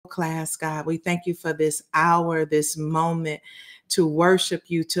class, God. We thank you for this hour, this moment to worship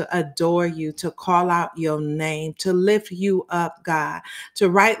you, to adore you, to call out your name, to lift you up, God, to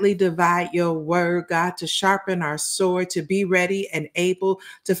rightly divide your word, God, to sharpen our sword, to be ready and able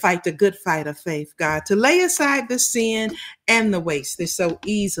to fight the good fight of faith, God, to lay aside the sin and the waste that so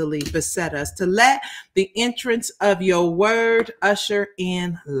easily beset us, to let the entrance of your word usher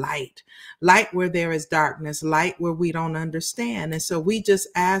in light. Light where there is darkness, light where we don't understand. And so we just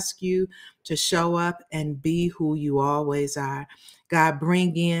ask you to show up and be who you always are. God,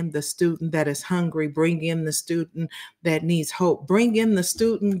 bring in the student that is hungry. Bring in the student that needs hope. Bring in the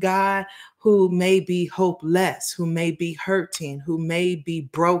student, God, who may be hopeless, who may be hurting, who may be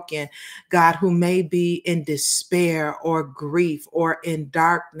broken, God, who may be in despair or grief or in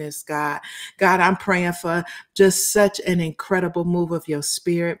darkness, God. God, I'm praying for just such an incredible move of your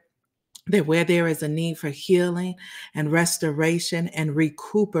spirit, that where there is a need for healing and restoration and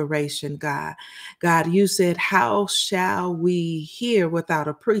recuperation, God, you said, how shall we hear without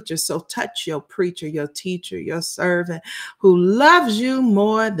a preacher? So touch your preacher, your teacher, your servant who loves you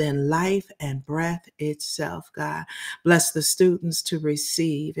more than life and breath itself, God. Bless the students to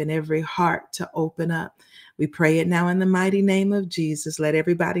receive and every heart to open up. We pray it now in the mighty name of Jesus. Let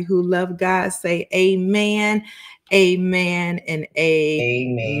everybody who love God say amen, amen, and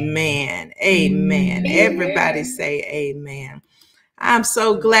amen. Amen. Everybody say amen. I'm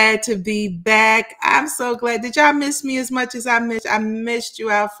so glad to be back. I'm so glad. Did y'all miss me as much as I missed? I missed you,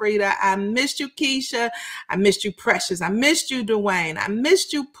 Alfreda. I missed you, Keisha. I missed you, Precious. I missed you, Dwayne. I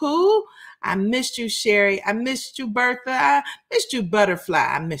missed you, Pooh. I missed you, Sherry. I missed you, Bertha. I missed you, Butterfly.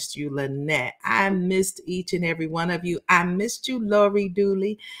 I missed you, Lynette. I missed each and every one of you. I missed you, Lori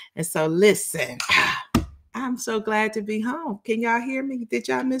Dooley. And so listen, I'm so glad to be home. Can y'all hear me? Did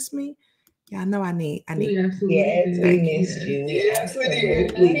y'all miss me? Yeah, I know I need. Yes, we missed you. Yes, we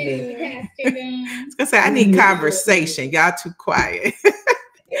did. I was gonna say I need conversation. Y'all too quiet.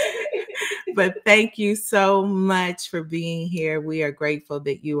 But thank you so much for being here. We are grateful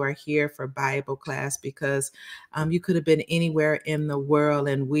that you are here for Bible class because you could have been anywhere in the world,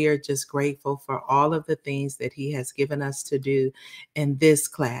 and we are just grateful for all of the things that he has given us to do in this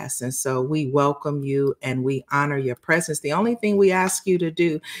class. And so we welcome you and we honor your presence. The only thing we ask you to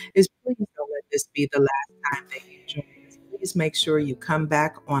do is please don't let this be the last time that you join us. Please make sure you come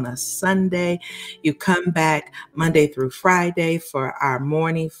back on a Sunday. You come back Monday through Friday for our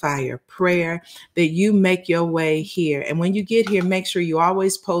morning fire prayer, that you make your way here. And when you get here, make sure you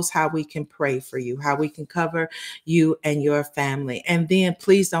always post how we can pray for you, how we can cover you and your family. And then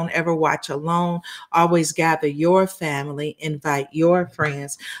please don't ever watch alone. Always gather your family, invite your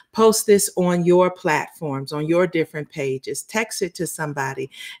friends, post this on your platforms, on your different pages, text it to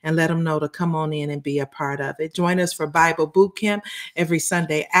somebody and let them know to come on in and be a part of it. Join us for Bible Boot Camp every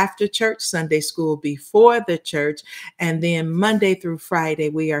Sunday after church, Sunday school before the church, and then Monday through Friday,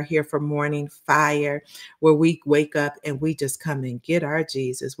 we are here for morning fire, where we wake up and we just come and get our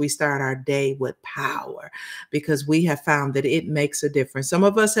Jesus. We start our day with power because we have found that it makes a difference. Some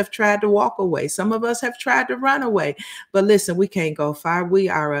of us have tried to walk away. Some of us have tried to run away. But listen, we can't go far. We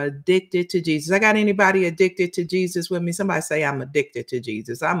are addicted to Jesus. I got anybody addicted to Jesus with me? Somebody say, I'm addicted to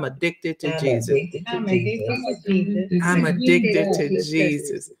Jesus. I'm addicted to Jesus. I'm addicted to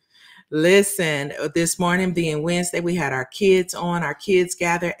Jesus. Listen, this morning being Wednesday, we had our kids on. Our kids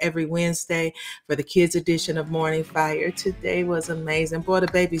gather every Wednesday for the kids edition of Morning Fire. Today was amazing. Boy,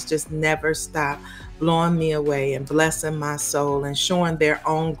 the babies just never stop blowing me away and blessing my soul and showing their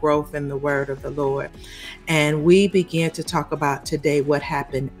own growth in the word of the Lord. And we began to talk about today what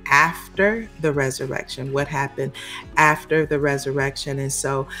happened after the resurrection, what happened after the resurrection. And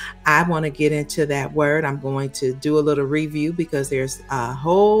so I want to get into that word. I'm going to do a little review because there's a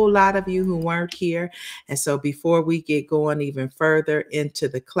whole lot of you who weren't here. And so before we get going even further into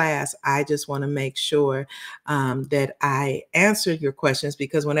the class, I just want to make sure that I answer your questions,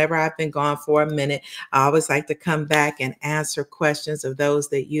 because whenever I've been gone for a minute, I always like to come back and answer questions of those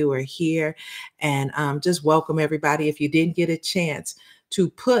that you are here, and just welcome everybody. If you didn't get a chance to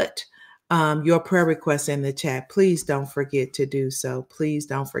put your prayer requests in the chat, please don't forget to do so. Please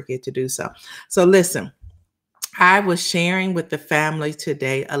don't forget to do so. So listen, I was sharing with the family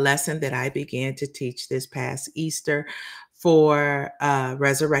today a lesson that I began to teach this past Easter for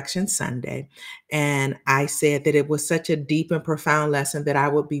Resurrection Sunday. And I said that it was such a deep and profound lesson that I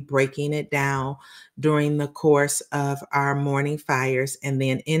would be breaking it down during the course of our morning fires, and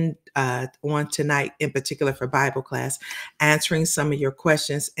then on tonight in particular for Bible class, answering some of your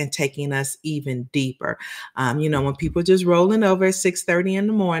questions and taking us even deeper. When people just rolling over at 6:30 in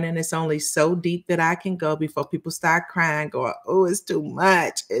the morning, it's only so deep that I can go before people start crying, going, oh, it's too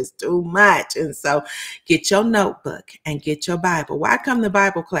much. It's too much. And so get your notebook and get your Bible. Why come to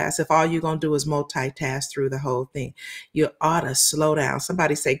Bible class if all you're going to do is multitask through the whole thing? You ought to slow down.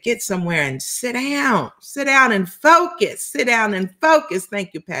 Somebody say, get somewhere and sit down. Sit down and focus. Sit down and focus.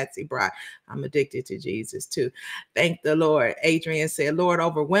 Thank you, Patsy Brock. I'm addicted to Jesus too. Thank the Lord. Adrian said, Lord,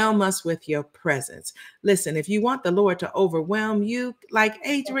 overwhelm us with your presence. Listen, if you want the Lord to overwhelm you, like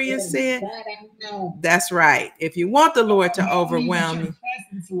Adrian said, that's right. If you want the Lord to overwhelm you,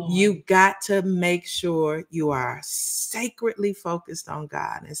 you got to make sure you are sacredly focused on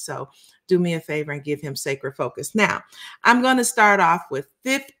God. And so do me a favor and give him sacred focus. Now, I'm going to start off with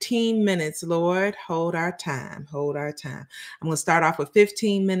 15 minutes. Lord, hold our time. Hold our time. I'm going to start off with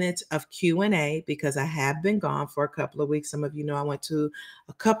 15 minutes of Q&A because I have been gone for a couple of weeks. Some of you know I went to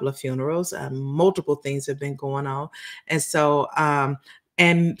a couple of funerals. Multiple things have been going on. And so,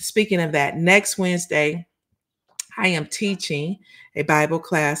 and speaking of that, next Wednesday, I am teaching a Bible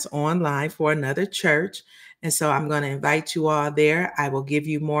class online for another church. And so I'm going to invite you all there. I will give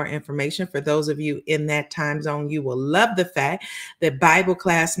you more information. For those of you in that time zone, you will love the fact that Bible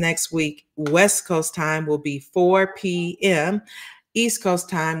class next week, West Coast time, will be 4 p.m. East Coast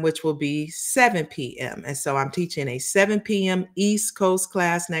time, which will be 7 p.m. And so I'm teaching a 7 p.m. East Coast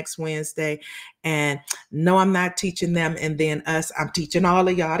class next Wednesday. And no, I'm not teaching them and then us. I'm teaching all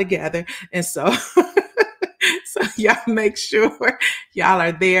of y'all together. And so... So y'all make sure y'all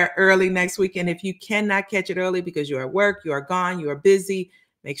are there early next week. And if you cannot catch it early because you're at work, you are gone, you are busy,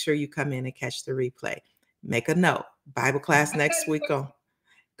 make sure you come in and catch the replay. Make a note. Bible class next week.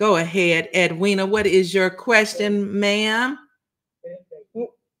 Go ahead, Edwina. What is your question, ma'am?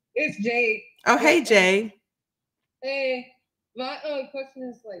 It's Jay. Oh, hey, Jay. Hey, my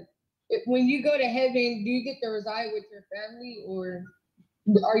question is when you go to heaven, do you get to reside with your family, or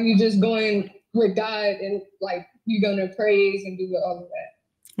are you just going with God and you're gonna praise and do all of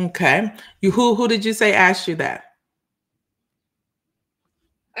that? Okay. Who did you say asked you that?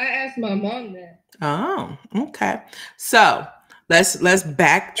 I asked my mom that. Oh, okay. So let's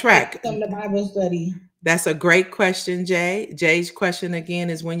backtrack. From the Bible study. That's a great question, Jay. Jay's question again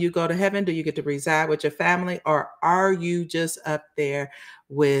is, when you go to heaven, do you get to reside with your family, or are you just up there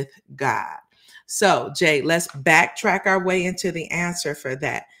with God? So, Jay, let's backtrack our way into the answer for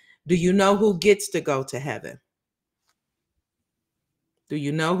that. Do you know who gets to go to heaven? Do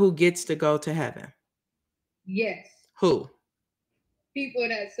you know who gets to go to heaven? Yes. Who? People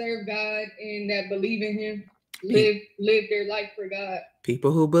that serve God and that believe in him, live their life for God.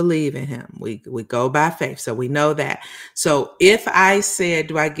 People who believe in him. We go by faith, so we know that. So if I said,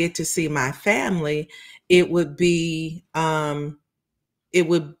 do I get to see my family, it would be it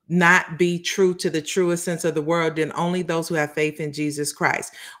would not be true to the truest sense of the word, then only those who have faith in Jesus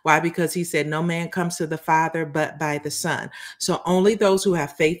Christ. Why? Because he said, no man comes to the Father but by the Son. So only those who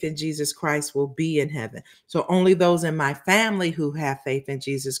have faith in Jesus Christ will be in heaven. So only those in my family who have faith in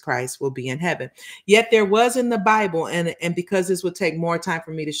Jesus Christ will be in heaven. Yet there was in the Bible, and because this would take more time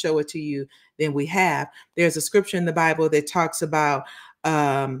for me to show it to you than we have, there's a scripture in the Bible that talks about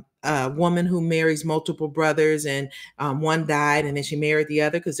a woman who marries multiple brothers, and one died and then she married the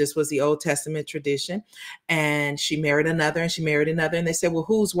other, because this was the Old Testament tradition, and she married another and she married another, and they said, well,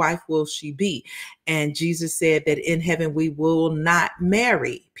 whose wife will she be? And Jesus said that in heaven we will not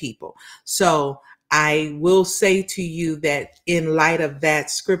marry people. So I will say to you that in light of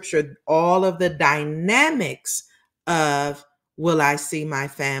that scripture, all of the dynamics of will I see my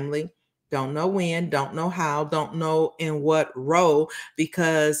family? Don't know when, don't know how, don't know in what role,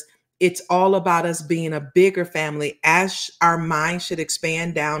 because it's all about us being a bigger family. As our mind should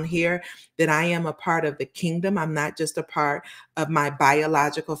expand down here, that I am a part of the kingdom. I'm not just a part of my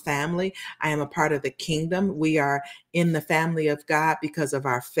biological family. I am a part of the kingdom. We are in the family of God because of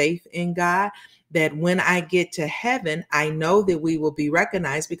our faith in God. That when I get to heaven, I know that we will be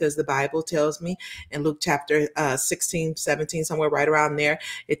recognized, because the Bible tells me in Luke chapter 16, 17, somewhere right around there,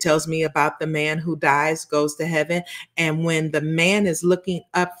 it tells me about the man who dies, goes to heaven. And when the man is looking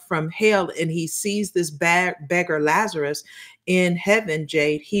up from hell and he sees this beggar Lazarus in heaven,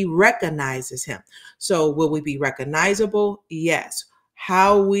 Jade, he recognizes him. So will we be recognizable? Yes.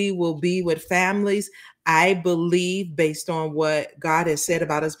 How we will be with families, I believe, based on what God has said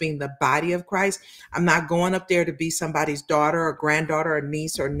about us being the body of Christ, I'm not going up there to be somebody's daughter or granddaughter or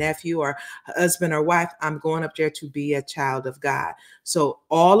niece or nephew or husband or wife. I'm going up there to be a child of God. So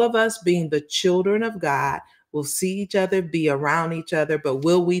all of us being the children of God will see each other, be around each other, but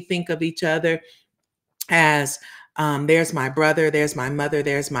will we think of each other as there's my brother, there's my mother,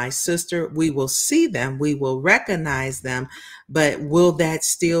 there's my sister? We will see them, we will recognize them, but will that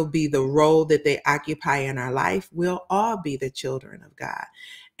still be the role that they occupy in our life? We'll all be the children of God,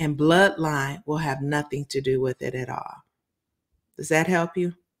 and bloodline will have nothing to do with it at all. Does that help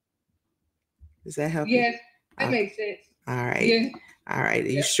you? Does that help you? Yes, that makes sense. All right. Yeah. All right. Are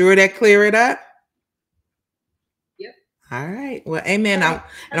you sure that clear it up? Yep. All right. Well, amen. I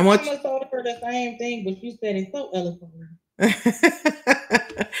told her the same thing, but you said it so eloquently.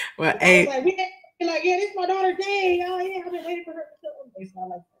 Well, I was like, we had to be like, yeah, this is my daughter, Jay. Oh, yeah, I've been waiting for her to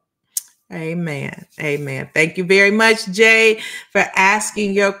show up. Amen. Amen. Thank you very much, Jay, for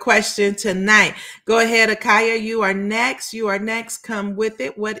asking your question tonight. Go ahead, Akaya. You are next. You are next. Come with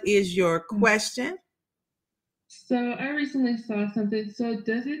it. What is your question? So I recently saw something. So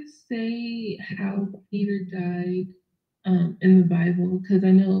does it say how Peter died in the Bible? Because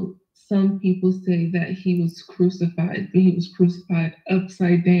I know some people say that he was crucified, but he was crucified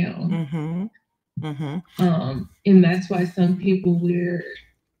upside down. And that's why some people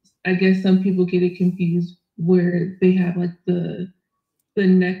I guess some people get it confused where they have like the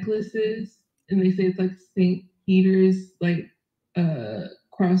necklaces and they say it's like St. Peter's like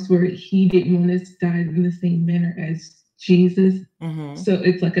cross where he didn't want us to die in the same manner as Jesus. So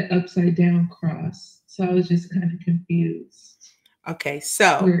it's like an upside down cross. So I was just kind of confused. Okay,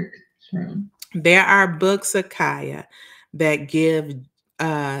 so there are books, Akaya, that give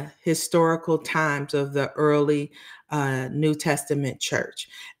historical times of the early New Testament church.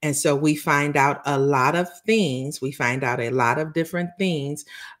 And so we find out a lot of things. We find out a lot of different things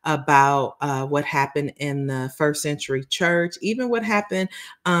about what happened in the first century church, even what happened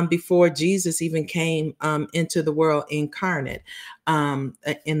before Jesus even came into the world incarnate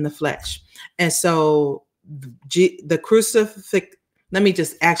in the flesh. And so the crucifix, let me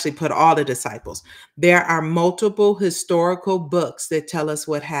just actually put all the disciples. There are multiple historical books that tell us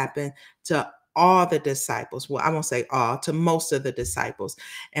what happened to all the disciples. Well, I won't say all, to most of the disciples.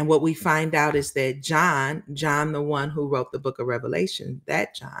 And what we find out is that John, the one who wrote the book of Revelation,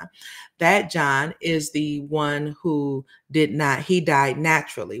 that John is the one who he died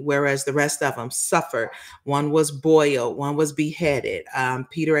naturally, whereas the rest of them suffered. One was boiled, one was beheaded.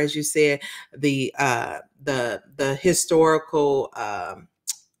 Peter, as you said, the historical,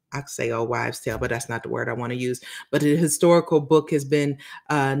 I could say old wives' tale, but that's not the word I want to use. But the historical book has been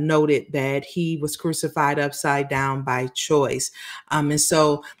noted that he was crucified upside down by choice. And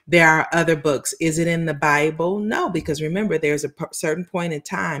so there are other books. Is it in the Bible? No, because remember, there's a certain point in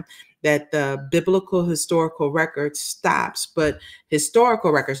time that the biblical historical record stops. But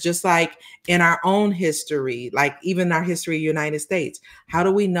historical records, just like in our own history, like even our history of the United States, how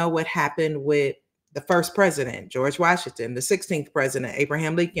do we know what happened with the first president, George Washington, the 16th president,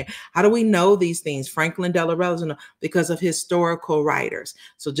 Abraham Lincoln? How do we know these things? Franklin Delano Roosevelt, because of historical writers.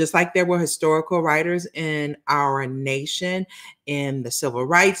 So just like there were historical writers in our nation, in the civil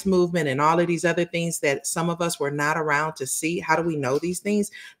rights movement, and all of these other things that some of us were not around to see, how do we know these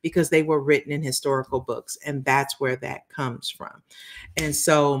things? Because they were written in historical books, and that's where that comes from. And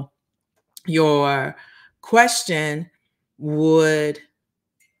so your question would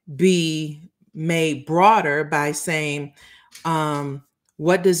be made broader by saying,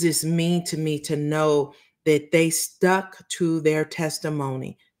 what does this mean to me to know that they stuck to their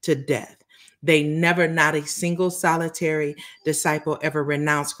testimony to death? They never, not a single solitary disciple ever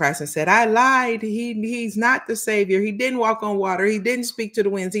renounced Christ and said, I lied. He's not the Savior. He didn't walk on water. He didn't speak to the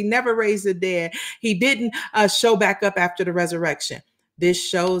winds. He never raised the dead. He didn't show back up after the resurrection. This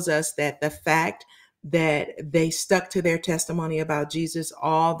shows us that the fact that they stuck to their testimony about Jesus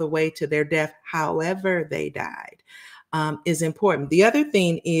all the way to their death, however they died, is important. The other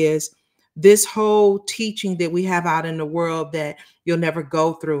thing is this whole teaching that we have out in the world that you'll never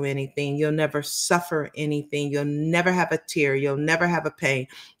go through anything, you'll never suffer anything, you'll never have a tear, you'll never have a pain,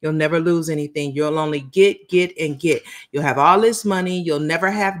 you'll never lose anything, you'll only get, and get. You'll have all this money, you'll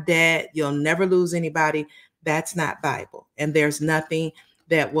never have debt, you'll never lose anybody. That's not Bible. And there's nothing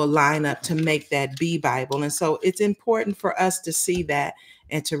that will line up to make that be Bible. And so it's important for us to see that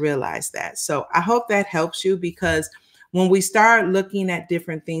and to realize that. So I hope that helps you, because when we start looking at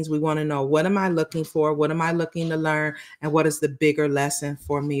different things, we want to know, what am I looking for? What am I looking to learn? And what is the bigger lesson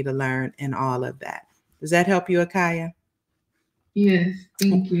for me to learn in all of that? Does that help you, Akaya? Yes,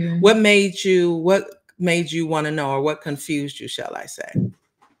 thank you. What made made you want to know, or what confused you, shall I say?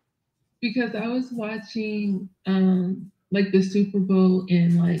 Because I was watching like the Super Bowl,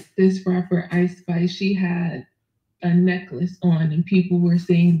 and like this rapper Ice Spice, she had a necklace on, and people were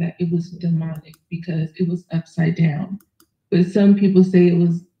saying that it was demonic because it was upside down. But some people say it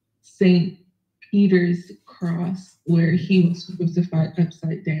was Saint Peter's cross where he was crucified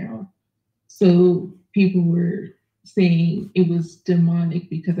upside down. So people were saying it was demonic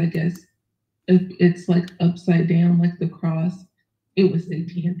because I guess if it's like upside down, like the cross, it was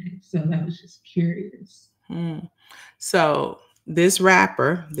satanic. So that was just curious. So this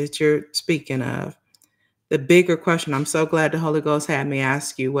rapper that you're speaking of, the bigger question, I'm so glad the Holy Ghost had me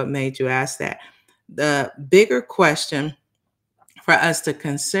ask you what made you ask that. The bigger question for us to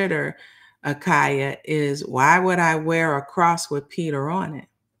consider, Akaya, is why would I wear a cross with Peter on it?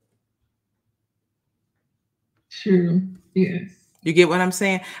 True. Yes. You get what I'm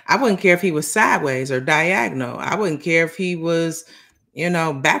saying? I wouldn't care if he was sideways or diagonal. I wouldn't care if he was,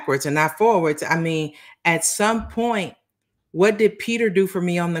 backwards and not forwards. I mean, at some point, what did Peter do for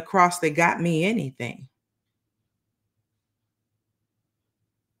me on the cross that got me anything?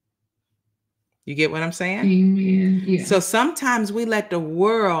 You get what I'm saying? Amen. Yeah. So sometimes we let the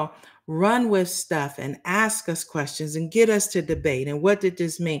world run with stuff and ask us questions and get us to debate. And what did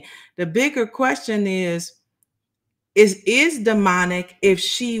this mean? The bigger question is demonic if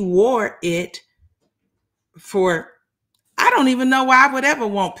she wore it for, I don't even know why I would ever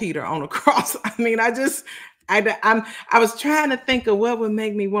want Peter on a cross. I mean, I was trying to think of what would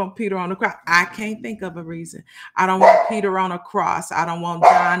make me want Peter on a cross. I can't think of a reason. I don't want Peter on a cross. I don't want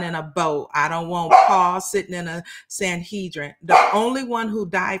John in a boat. I don't want Paul sitting in a Sanhedrin. The only one who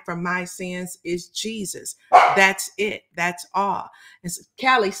died for my sins is Jesus. That's it. That's all. And so,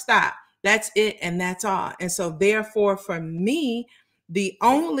 Callie, stop. That's it. And that's all. And so therefore, for me, the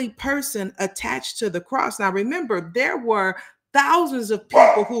only person attached to the cross. Now, remember, there were thousands of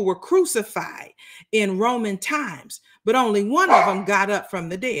people who were crucified in Roman times, but only one of them got up from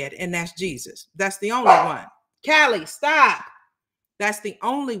the dead, and that's Jesus. That's the only one. Callie, stop. That's the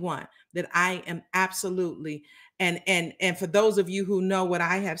only one that I am absolutely, and for those of you who know what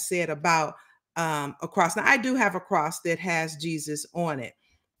I have said about a cross. Now, I do have a cross that has Jesus on it,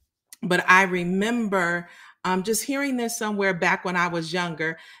 but I remember just hearing this somewhere back when I was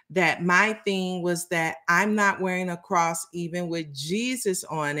younger, that my thing was that I'm not wearing a cross even with Jesus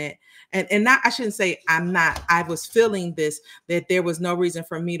on it. And not, I shouldn't say I'm not, I was feeling this, that there was no reason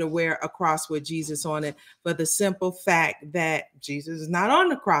for me to wear a cross with Jesus on it, for the simple fact that Jesus is not on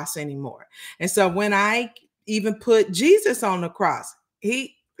the cross anymore. And so when I even put Jesus on the cross,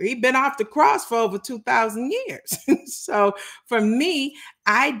 he'd been off the cross for over 2,000 years. So for me,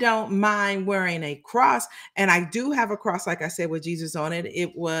 I don't mind wearing a cross. And I do have a cross, like I said, with Jesus on it.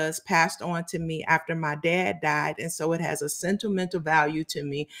 It was passed on to me after my dad died. And so it has a sentimental value to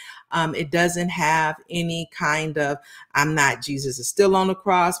me. It doesn't have any kind of, I'm not, Jesus is still on the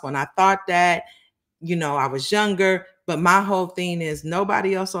cross. When I thought that, I was younger, but my whole thing is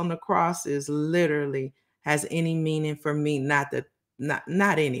nobody else on the cross is literally has any meaning for me. Not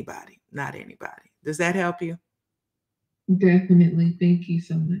anybody. Does that help you? Definitely. Thank you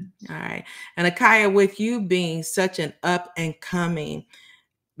so much. All right. And Akaya, with you being such an up and coming,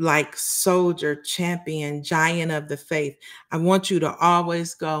 like soldier, champion, giant of the faith, I want you to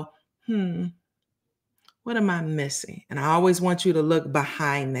always go, what am I missing? And I always want you to look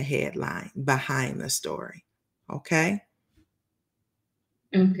behind the headline, behind the story. Okay?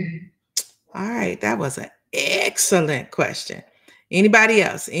 Okay. All right. That was an excellent question. Anybody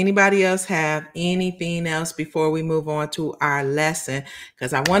else? Anybody else have anything else before we move on to our lesson?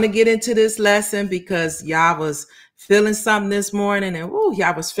 Because I want to get into this lesson because y'all was feeling something this morning, and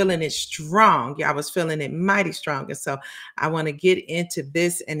y'all was feeling it strong. Y'all was feeling it mighty strong. And so I want to get into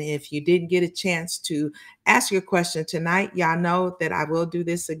this. And if you didn't get a chance to ask your question tonight, y'all know that I will do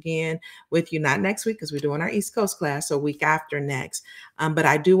this again with you, not next week because we're doing our East Coast class, so week after next. But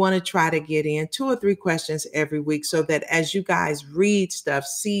I do want to try to get in 2 or 3 questions every week so that as you guys read stuff,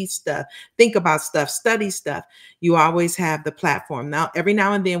 see stuff, think about stuff, study stuff, you always have the platform. Now, every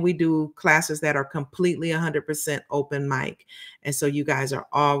now and then we do classes that are completely 100% open mic. And so you guys are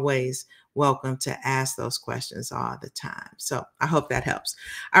always welcome to ask those questions all the time. So I hope that helps.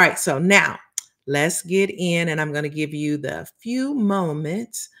 All right. So now let's get in, and I'm going to give you the few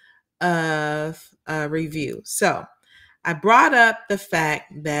moments of review. So I brought up the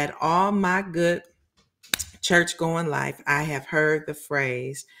fact that all my good church going life, I have heard the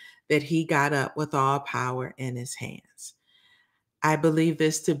phrase that he got up with all power in his hands. I believe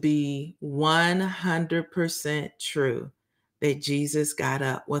this to be 100% true. that Jesus got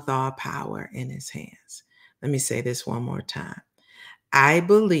up with all power in his hands. Let me say this one more time. I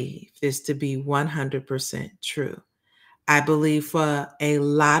believe this to be 100% true. I believe for a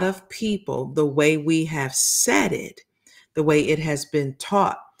lot of people, the way we have said it, the way it has been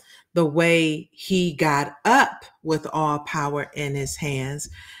taught, the way he got up with all power in his hands,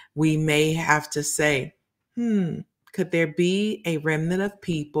 we may have to say, could there be a remnant of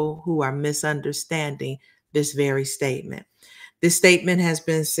people who are misunderstanding this very statement? This statement has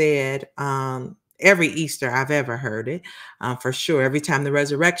been said every Easter I've ever heard it, for sure. Every time the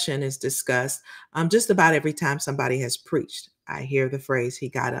resurrection is discussed, just about every time somebody has preached, I hear the phrase, he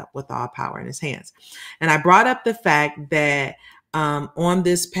got up with all power in his hands. And I brought up the fact that on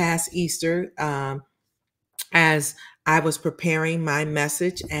this past Easter, as I was preparing my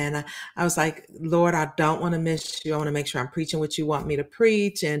message, and I was like, Lord, I don't want to miss you. I want to make sure I'm preaching what you want me to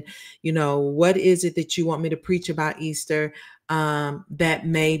preach. And, what is it that you want me to preach about Easter that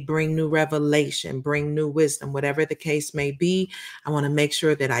may bring new revelation, bring new wisdom, whatever the case may be. I want to make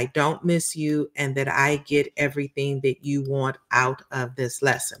sure that I don't miss you and that I get everything that you want out of this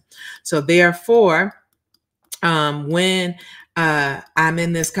lesson. So therefore, when I'm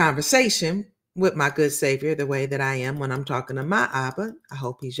in this conversation with my good Savior, the way that I am when I'm talking to my Abba, I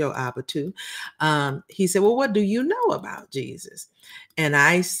hope he's your Abba too. He said, well, what do you know about Jesus? And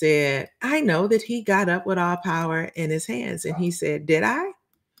I said, I know that he got up with all power in his hands. And he said, did I?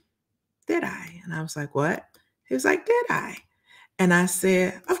 Did I? And I was like, what? He was like, did I? And I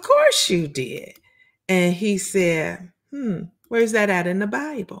said, of course you did. And he said, where's that at in the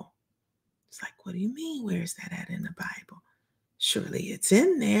Bible? It's like, what do you mean? Where's that at in the Bible? Surely it's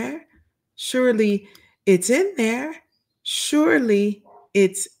in there. Surely it's in there. Surely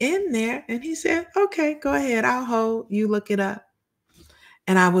it's in there. And he said, okay, go ahead. I'll hold. You look it up.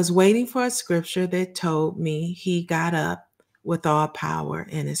 And I was waiting for a scripture that told me he got up with all power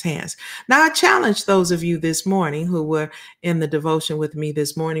in his hands. Now, I challenged those of you this morning who were in the devotion with me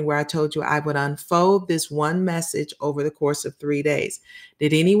this morning, where I told you I would unfold this one message over the course of 3 days.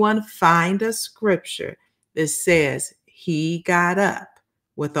 Did anyone find a scripture that says he got up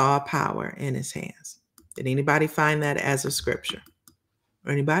with all power in his hands? Did anybody find that as a scripture?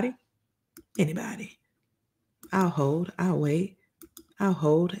 Anybody? Anybody? I'll hold. I'll wait. I'll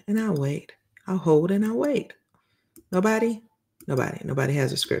hold and I'll wait. I'll hold and I'll wait. Nobody? Nobody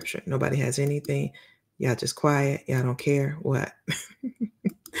has a scripture. Nobody has anything. Y'all just quiet. Y'all don't care. What?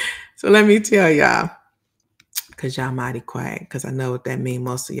 So let me tell y'all, because y'all mighty quiet, because I know what that means.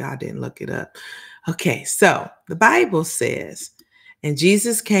 Most of y'all didn't look it up. Okay, so the Bible says, and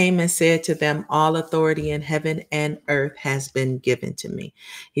Jesus came and said to them, all authority in heaven and earth has been given to me.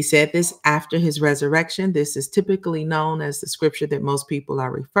 He said this after his resurrection. This is typically known as the scripture that most people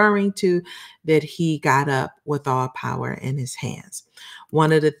are referring to, that he got up with all power in his hands.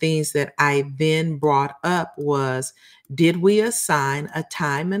 One of the things that I then brought up was, did we assign a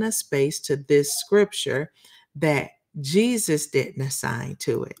time and a space to this scripture that Jesus didn't assign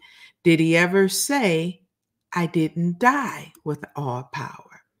to it? Did he ever say, I didn't die with all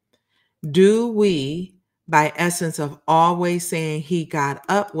power? Do we, by essence of always saying he got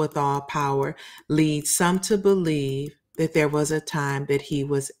up with all power, lead some to believe that there was a time that he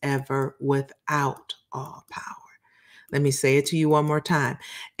was ever without all power? Let me say it to you one more time.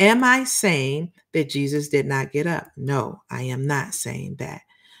 Am I saying that Jesus did not get up? No, I am not saying that.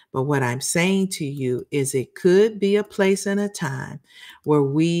 But what I'm saying to you is it could be a place and a time where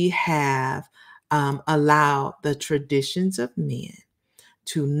we have allow the traditions of men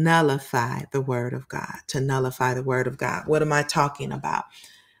to nullify the word of God, to nullify the word of God. What am I talking about?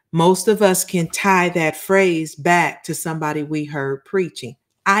 Most of us can tie that phrase back to somebody we heard preaching.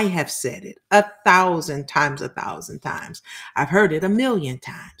 I have said it 1,000 times, 1,000 times. I've heard it 1,000,000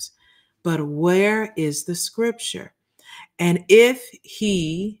 times. But where is the scripture? And if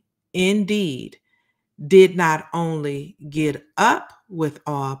he indeed did not only get up with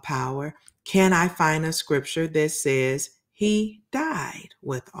all power, can I find a scripture that says he died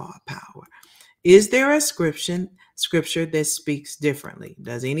with all power? Is there a scripture that speaks differently?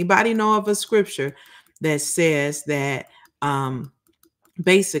 Does anybody know of a scripture that says that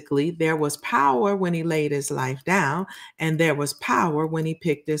basically there was power when he laid his life down and there was power when he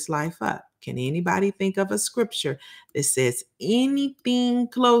picked his life up? Can anybody think of a scripture that says anything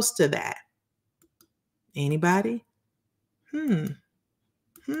close to that? Anybody?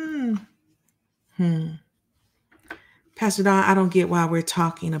 Pastor Don, I don't get why we're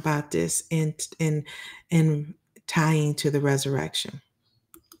talking about this and tying to the resurrection.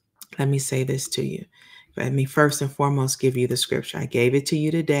 Let me say this to you. Let me first and foremost give you the scripture. I gave it to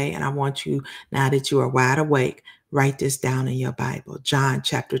you today, and I want you, now that you are wide awake, Write this down in your Bible. John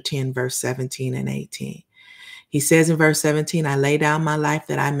chapter 10, verse 17 and 18. He says in verse 17, I lay down my life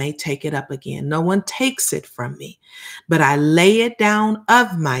that I may take it up again. No one takes it from me, but I lay it down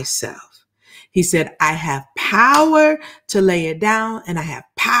of myself. He said, I have power to lay it down and I have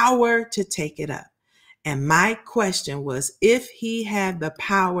power to take it up. And my question was, if he had the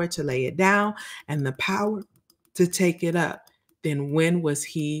power to lay it down and the power to take it up, then when was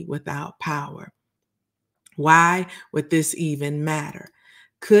he without power? Why would this even matter?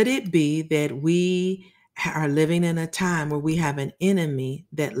 Could it be that we are living in a time where we have an enemy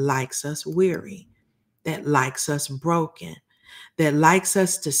that likes us weary, that likes us broken, that likes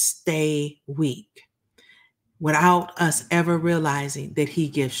us to stay weak, without us ever realizing that he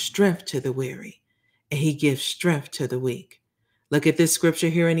gives strength to the weary and he gives strength to the weak? Look at this scripture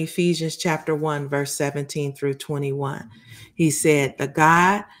here in Ephesians chapter 1, verse 17 through 21. He said, the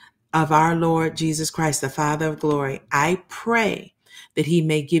God of our Lord Jesus Christ, the Father of glory, I pray that he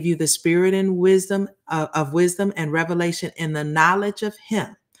may give you the spirit and wisdom of wisdom and revelation in the knowledge of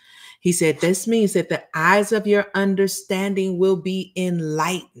him. He said, this means that the eyes of your understanding will be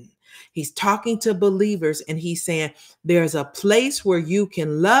enlightened. He's talking to believers and he's saying there's a place where you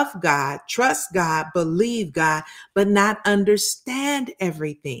can love God, trust God, believe God, but not understand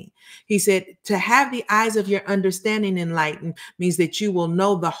everything. He said to have the eyes of your understanding enlightened means that you will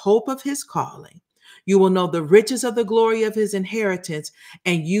know the hope of his calling. You will know the riches of the glory of his inheritance,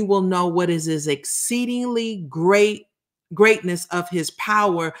 and you will know what is his exceedingly greatness of his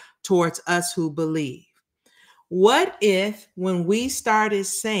power towards us who believe. What if when we started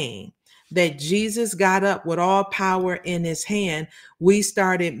saying that Jesus got up with all power in his hand, we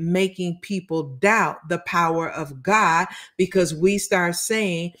started making people doubt the power of God because we start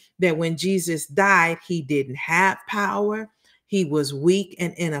saying that when Jesus died, he didn't have power. He was weak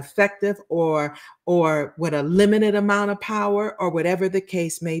and ineffective or with a limited amount of power or whatever the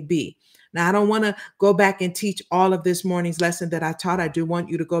case may be. Now, I don't want to go back and teach all of this morning's lesson that I taught. I do want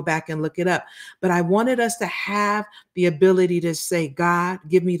you to go back and look it up. But I wanted us to have the ability to say, God,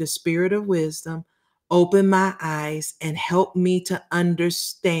 give me the spirit of wisdom, open my eyes, and help me to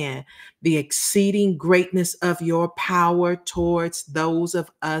understand the exceeding greatness of your power towards those of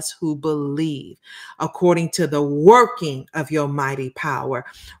us who believe, according to the working of your mighty power,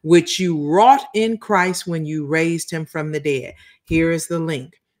 which you wrought in Christ when you raised him from the dead. Here is the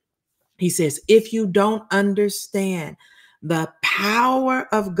link. He says, if you don't understand the power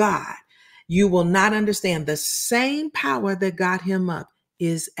of God, you will not understand the same power that got him up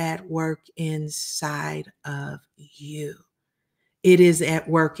is at work inside of you. It is at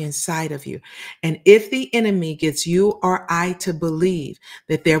work inside of you. And if the enemy gets you or I to believe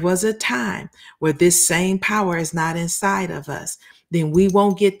that there was a time where this same power is not inside of us, then we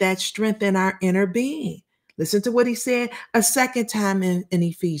won't get that strength in our inner being. Listen to what he said a second time in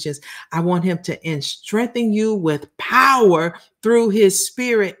Ephesians. I want him to strengthen you with power through his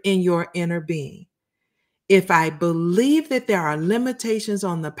spirit in your inner being. If I believe that there are limitations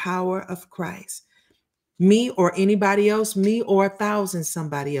on the power of Christ, me or anybody else, me or 1,000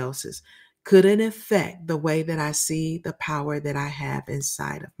 somebody else's, couldn't affect the way that I see the power that I have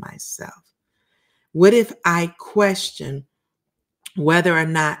inside of myself. What if I question whether or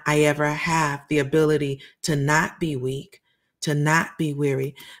not I ever have the ability to not be weak, to not be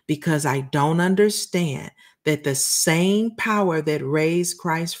weary, because I don't understand that the same power that raised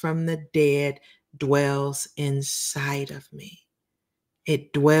Christ from the dead dwells inside of me.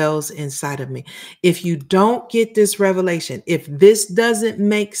 It dwells inside of me. If you don't get this revelation, if this doesn't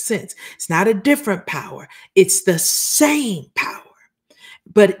make sense, it's not a different power. It's the same power.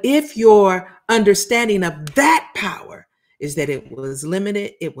 But if your understanding of that power is that it was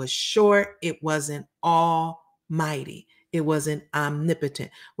limited, it was short, it wasn't almighty, it wasn't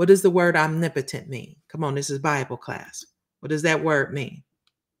omnipotent. What does the word omnipotent mean? Come on, this is Bible class. What does that word mean?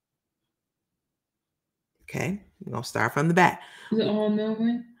 Okay, we're going to start from the back. Is it all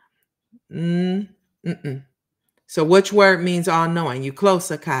knowing? So which word means all knowing? You close,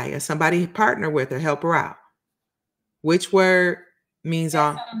 Akaya. Somebody partner with her, help her out. Which word means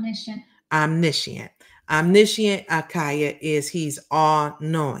all? Omniscient. Omniscient. Omniscient, Akaya, is he's all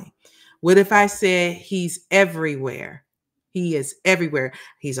knowing. What if I said he's everywhere? He is everywhere.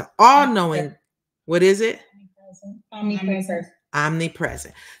 He's all knowing. What is it? Omnipresent.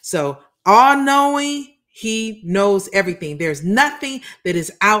 Omnipresent. So all knowing, he knows everything. There's nothing that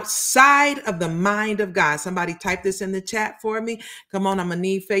is outside of the mind of God. Somebody type this in the chat for me. Come on, I'm gonna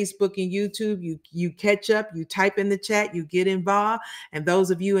need Facebook and YouTube. You catch up, you type in the chat, you get involved. And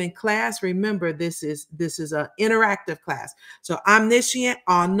those of you in class, remember this is an interactive class. So omniscient,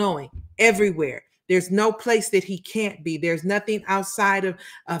 all knowing, everywhere. There's no place that he can't be. There's nothing outside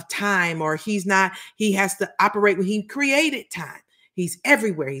of time, or he has to operate when he created time. He's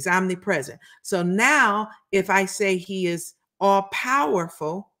everywhere. He's omnipresent. So now if I say he is all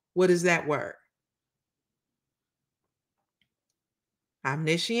powerful, what is that word?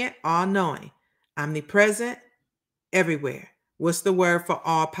 Omniscient, all knowing, omnipresent, everywhere. What's the word for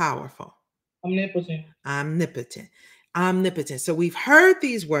all powerful? Omnipotent. Omnipotent. Omnipotent. So we've heard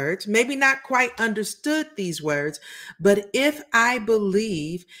these words, maybe not quite understood these words, but if I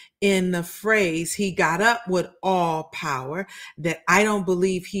believe in the phrase, he got up with all power, that I don't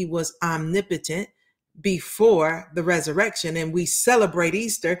believe he was omnipotent before the resurrection, and we celebrate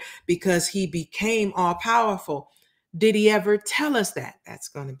Easter because he became all powerful. Did he ever tell us that? That's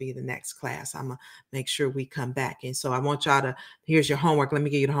going to be the next class. I'm going to make sure we come back. And so I want y'all to, here's your homework. Let me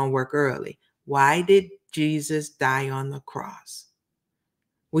give you the homework early. Why did Jesus die on the cross?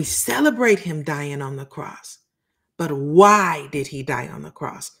 We celebrate him dying on the cross, but why did he die on the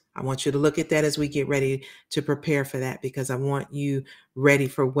cross? I want you to look at that as we get ready to prepare for that, because I want you ready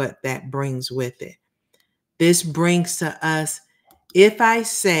for what that brings with it. This brings to us, if I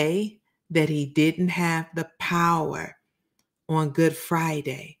say that he didn't have the power on Good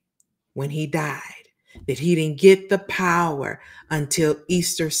Friday when he died, that he didn't get the power until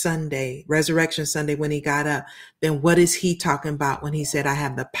Easter Sunday, Resurrection Sunday, when he got up, then what is he talking about when he said, I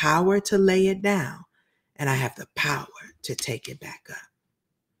have the power to lay it down and I have the power to take it back up?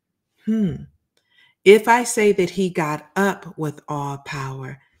 If I say that he got up with all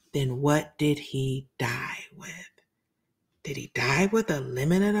power, then what did he die with? Did he die with a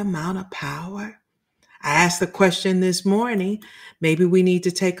limited amount of power? I asked the question this morning. Maybe we need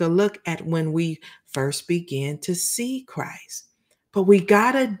to take a look at when we first began to see Christ. But we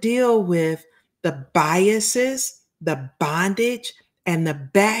got to deal with the biases, the bondage, and the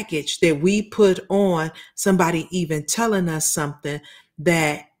baggage that we put on somebody even telling us something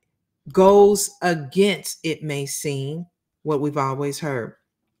that goes against, it may seem, what we've always heard.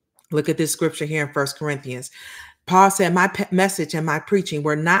 Look at this scripture here in 1 Corinthians. Paul said, my message and my preaching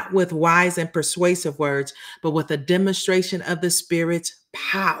were not with wise and persuasive words, but with a demonstration of the Spirit's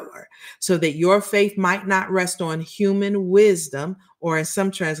power, so that your faith might not rest on human wisdom, or in some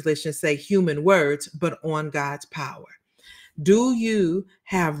translations say human words, but on God's power. Do you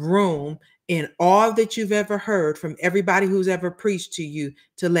have room in all that you've ever heard from everybody who's ever preached to you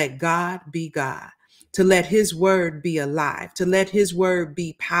to let God be God? To let his word be alive, to let his word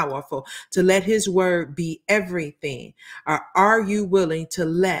be powerful, to let his word be everything? Or are you willing to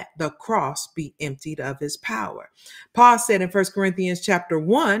let the cross be emptied of his power? Paul said in 1 Corinthians chapter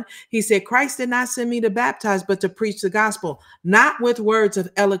 1, he said, Christ did not send me to baptize, but to preach the gospel, not with words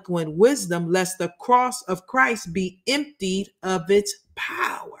of eloquent wisdom, lest the cross of Christ be emptied of its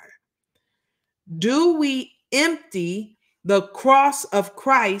power. Do we empty the cross of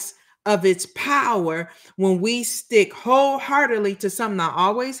Christ of its power when we stick wholeheartedly to something I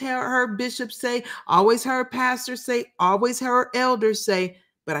always heard bishops say, always heard pastors say, always heard elders say,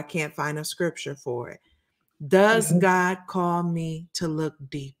 but I can't find a scripture for it? Does God call me to look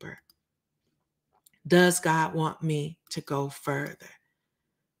deeper? Does God want me to go further?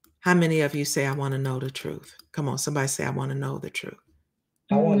 How many of you say, I want to know the truth? Come on, somebody say, I want to know the truth.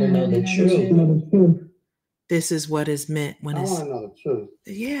 I want to know the truth. This is what is meant when I it's, want to know the truth.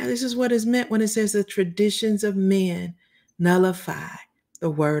 Yeah, this is what is meant when it says the traditions of men nullify the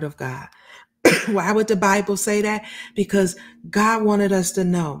word of God. Why would the Bible say that? Because God wanted us to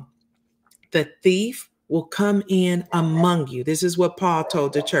know the thief will come in among you. This is what Paul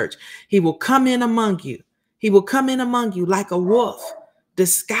told the church. He will come in among you. He will come in among you like a wolf,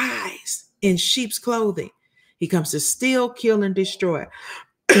 disguised in sheep's clothing. He comes to steal, kill, and destroy.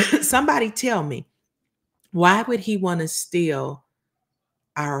 Somebody tell me, why would he want to steal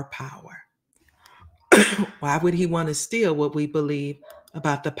our power? Why would he want to steal what we believe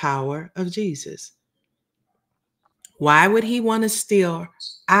about the power of Jesus? Why would he want to steal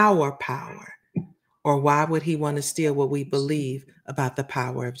our power? Or why would he want to steal what we believe about the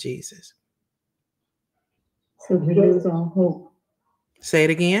power of Jesus? So we lose all hope. Say it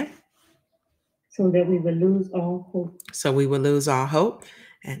again. So that we will lose all hope. So we will lose all hope.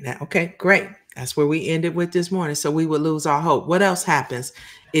 And that, okay, great. That's where we ended with this morning. So we would lose our hope. What else happens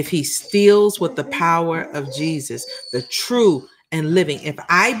if he steals with the power of Jesus, the true and living? If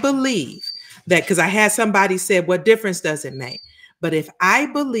I believe that, because I had somebody said, what difference does it make? But if I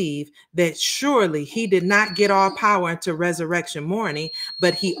believe that surely he did not get all power until resurrection morning,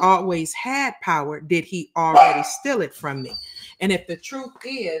 but he always had power, did he already steal it from me? And if the truth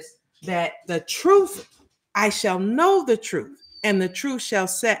is that the truth, I shall know the truth, and the truth shall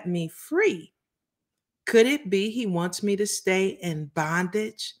set me free, Could it be he wants me to stay in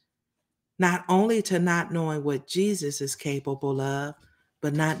bondage, not only to not knowing what Jesus is capable of,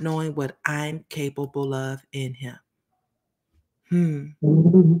 but not knowing what I'm capable of in him?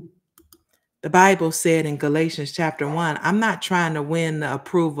 The Bible said in Galatians chapter 1, I'm not trying to win the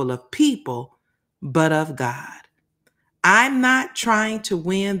approval of people, but of God. I'm not trying to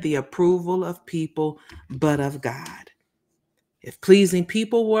win the approval of people, but of God. If pleasing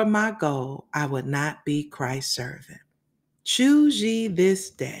people were my goal, I would not be Christ's servant. Choose ye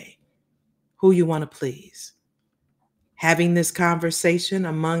this day who you want to please. Having this conversation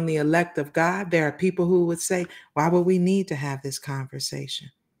among the elect of God, there are people who would say, why would we need to have this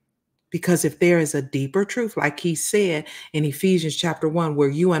conversation? Because if there is a deeper truth, like he said in Ephesians chapter 1, where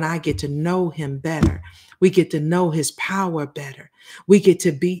you and I get to know him better, we get to know his power better. We get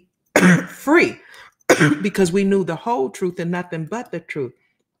to be free because we knew the whole truth and nothing but the truth.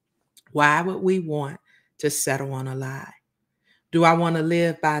 Why would we want to settle on a lie? Do I want to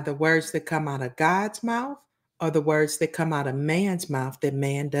live by the words that come out of God's mouth or the words that come out of man's mouth that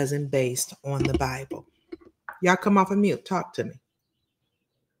man doesn't base on the Bible? Y'all come off of mute. Talk to me.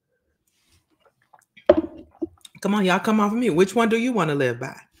 Come on, y'all come off of mute. Which one do you want to live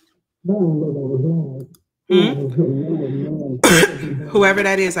by? Whoever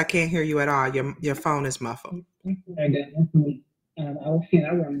that is, I can't hear you at all. Your phone is muffled. I want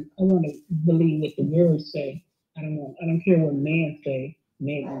to believe what the words say. I don't care what man say.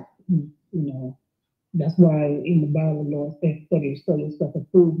 Man, that's why in the Bible, the Lord says, study yourself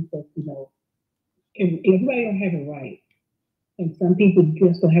approved, because everybody don't have it right. And some people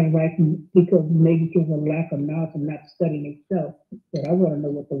just don't have it right because of lack of knowledge and not studying themselves. But I want to know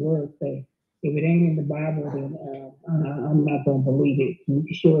what the words say. If it ain't in the Bible, then I'm not going to believe it. You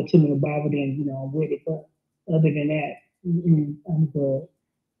can show it to me in the Bible, then I'm with it. But other than that, I'm good.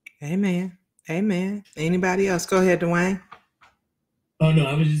 Amen. Amen. Anybody else? Go ahead, Dwayne. Oh no,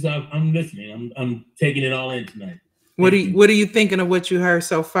 I'm listening. I'm taking it all in tonight. What are you thinking of what you heard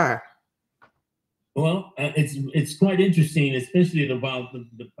so far? Well, it's quite interesting, especially about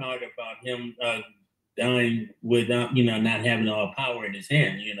the part about him dying without not having all power in his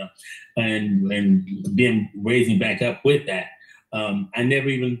hand, and then raising back up with that. I never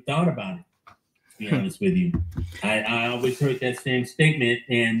even thought about it, to be honest with you. I always heard that same statement,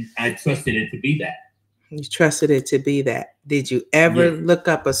 and I trusted it to be that. You trusted it to be that. Did you ever look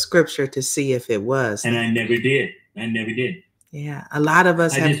up a scripture to see if it was? And I never did. Yeah, a lot of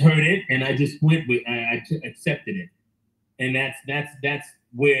us. I just heard it, and I just went with. I accepted it, and that's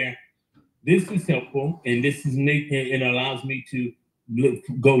where this is helpful, and this is it allows me to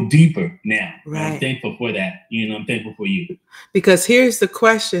go deeper now. Right. I'm thankful for that. I'm thankful for you. Because here's the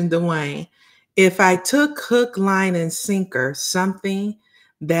question, Dwayne: if I took hook, line, and sinker something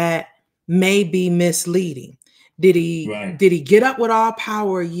that may be misleading, did he get up with all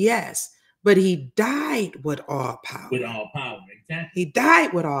power? Yes. But he died with all power. With all power, exactly. He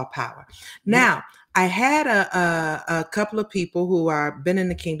died with all power. Now, I had a couple of people who are been in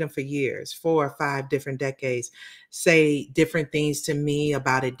the kingdom for years, 4 or 5 different decades, say different things to me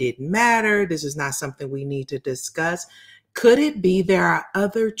about it didn't matter. This is not something we need to discuss. Could it be there are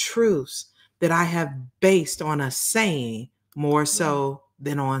other truths that I have based on a saying more so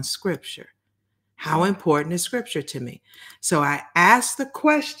than on scripture? How important is scripture to me? So I asked the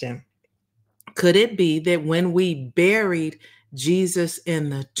question, could it be that when we buried Jesus in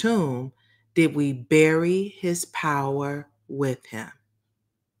the tomb, did we bury his power with him?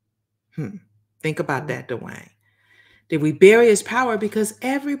 Think about that, Dwayne. Did we bury his power? Because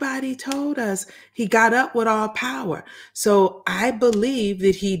everybody told us he got up with all power. So I believe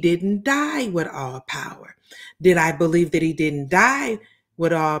that he didn't die with all power. Did I believe that he didn't die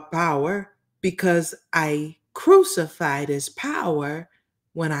with all power because I crucified his power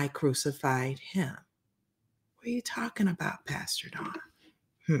when I crucified him? What are you talking about, Pastor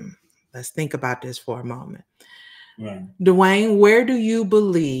Don? Let's think about this for a moment. Right. Dwayne, where do you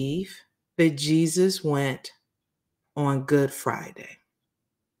believe that Jesus went on Good Friday?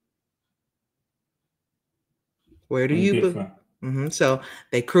 Where do you believe? So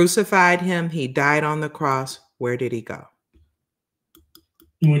they crucified him. He died on the cross. Where did he go?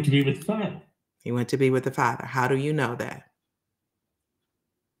 He went to be with the Father. He went to be with the Father. How do you know that?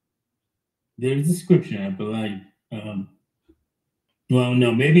 There's a scripture, I believe. Well,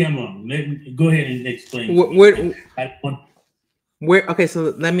 no, maybe I'm wrong. Go ahead and explain. Okay,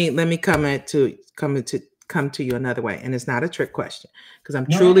 so let me come to you another way, and it's not a trick question because I'm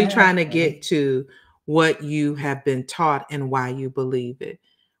truly trying to get to what you have been taught and why you believe it.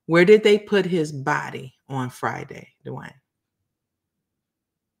 Where did they put his body on Friday, Dwayne?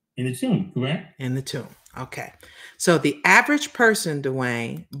 In the tomb, correct? In the tomb. Okay. So the average person,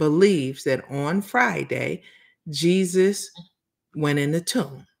 Dwayne, believes that on Friday, Jesus went in the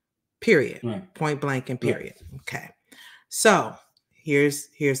tomb. Period. Right. Point blank and period. Right. Okay. So here's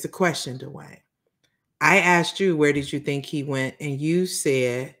the question, Dwayne. I asked you, where did you think he went? And you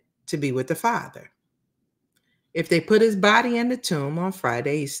said to be with the Father. If they put his body in the tomb on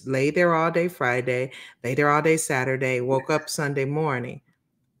Friday, he lay there all day Friday, lay there all day Saturday, woke up Sunday morning.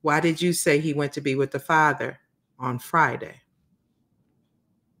 Why did you say he went to be with the Father on Friday?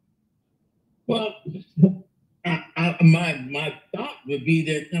 Well, my thought would be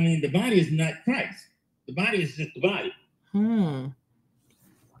that, I mean, the body is not Christ. The body is just the body.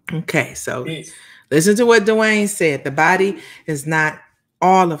 Okay, so listen to what Dwayne said. The body is not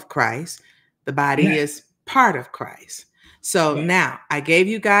all of Christ. The body is part of Christ. So now I gave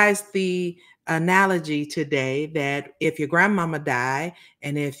you guys the analogy today that if your grandmama died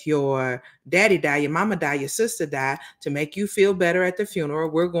and if your daddy died, your mama died, your sister died, to make you feel better at the funeral,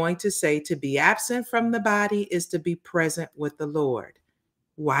 we're going to say to be absent from the body is to be present with the Lord.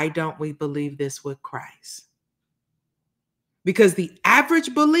 Why don't we believe this with Christ? Because the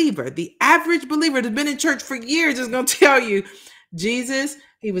average believer that's been in church for years is going to tell you Jesus,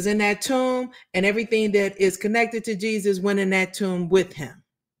 he was in that tomb, and everything that is connected to Jesus went in that tomb with him.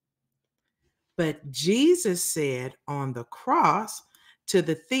 But Jesus said on the cross to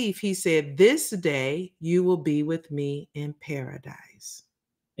the thief, he said, this day you will be with me in paradise.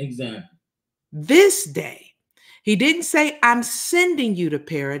 Exactly. This day. He didn't say, I'm sending you to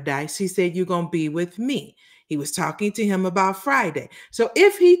paradise. He said, you're going to be with me. He was talking to him about Friday. So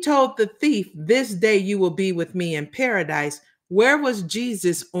if he told the thief, this day you will be with me in paradise, where was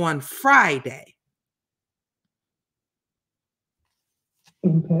Jesus on Friday?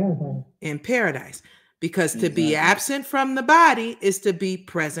 In paradise. In paradise. Because to be absent from the body is to be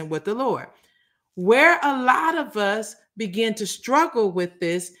present with the Lord. Where a lot of us begin to struggle with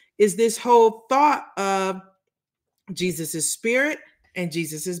this is this whole thought of Jesus' spirit and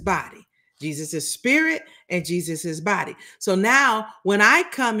Jesus' body. Jesus' spirit and Jesus' body. So now when I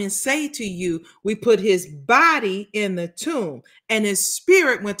come and say to you, we put his body in the tomb and his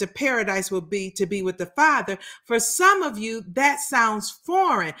spirit went to paradise will be to be with the Father. For some of you, that sounds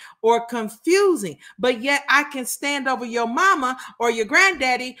foreign or confusing, but yet I can stand over your mama or your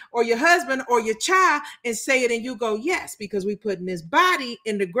granddaddy or your husband or your child and say it and you go, yes, because we put in his body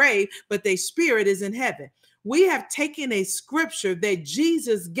in the grave, but their spirit is in heaven. We have taken a scripture that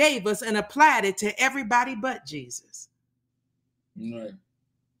Jesus gave us and applied it to everybody but Jesus. Right.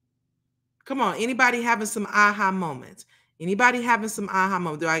 Come on, anybody having some aha moments? Anybody having some aha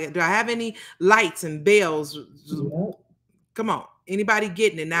moments? Do I have any lights and bells? Yep. Come on, anybody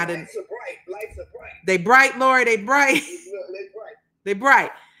getting it now? Lights are bright. Lights are bright. They bright, Lord. They bright. They bright. They bright.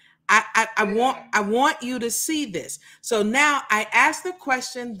 I want you to see this. So now I asked the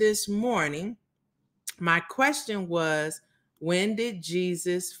question this morning. My question was, when did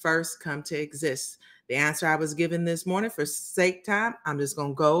Jesus first come to exist? The answer I was given this morning, for sake time, I'm just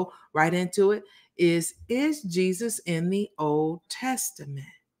going to go right into it, is Jesus in the Old Testament?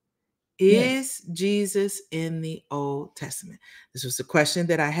 Is Jesus in the Old Testament? This was the question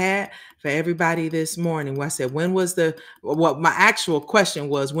that I had for everybody this morning. Where I said, what my actual question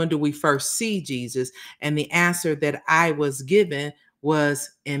was, when do we first see Jesus? And the answer that I was given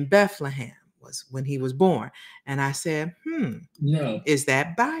was in Bethlehem. Was when he was born. And I said, no. Is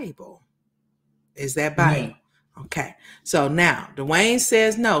that Bible? Is that Bible? No. Okay. So now Dwayne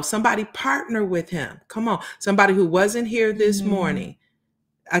says no. Somebody partner with him. Come on. Somebody who wasn't here this morning.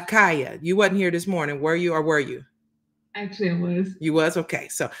 Akaya, you wasn't here this morning. Were you or were you? Actually, I was. You was? Okay.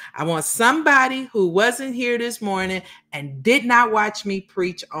 So I want somebody who wasn't here this morning and did not watch me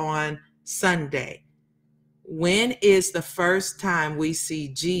preach on Sunday. When is the first time we see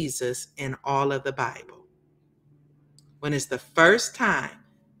Jesus in all of the Bible? When is the first time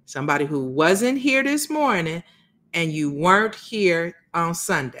somebody who wasn't here this morning and you weren't here on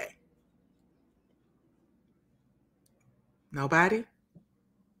Sunday? Nobody?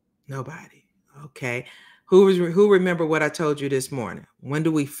 Nobody. Okay. Who remember what I told you this morning? When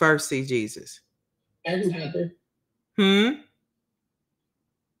do we first see Jesus? Everybody.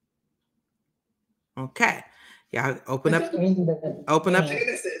 Okay. Yeah, open up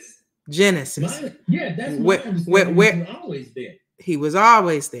Genesis. That's where always there. He was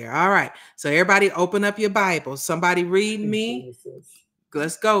always there. All right. So everybody open up your Bible. Somebody read me.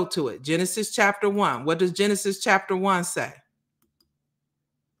 Let's go to it. Genesis chapter 1. What does Genesis chapter 1 say?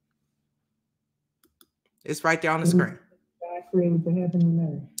 It's right there on the screen. God created the heaven and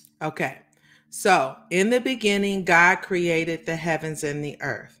earth. Okay. So in the beginning, God created the heavens and the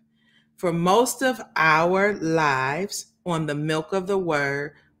earth. For most of our lives on the milk of the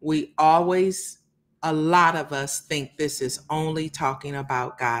word, a lot of us think this is only talking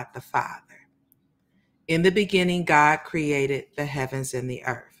about God the Father. In the beginning, God created the heavens and the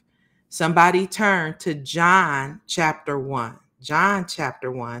earth. Somebody turn to John chapter 1. John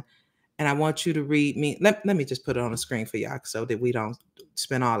chapter 1. And I want you to read me. Let me just put it on the screen for y'all so that we don't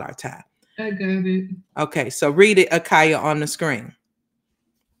spend all our time. I got it. Okay, so read it, Akaya, on the screen.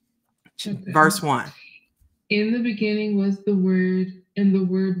 Okay. Verse 1. In the beginning was the Word, and the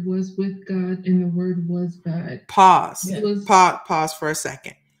Word was with God, and the Word was God. Pause. Pause for a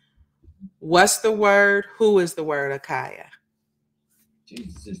second. What's the Word? Who is the Word, Akaya?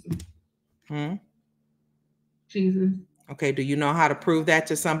 Jesus. Jesus. Okay, do you know how to prove that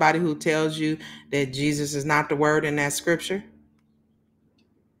to somebody who tells you that Jesus is not the Word in that scripture?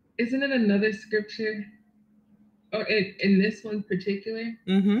 Isn't it another scripture? Or in this one particular?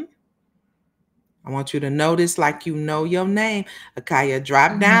 Mm-hmm. I want you to notice like you know your name. Akaya,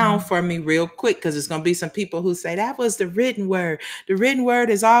 drop down for me real quick because there's going to be some people who say that was the written word. The written word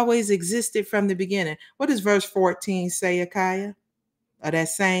has always existed from the beginning. What does verse 14 say, Akaya? Of that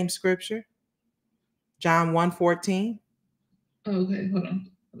same scripture? John 1:14. Okay, hold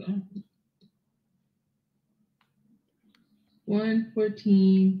on.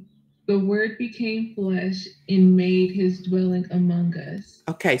 1:14. The Word became flesh and made his dwelling among us.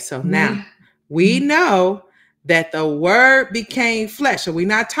 Okay, so now we know that the Word became flesh. So we're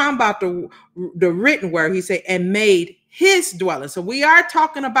not talking about the written word. He said, and made his dwelling. So we are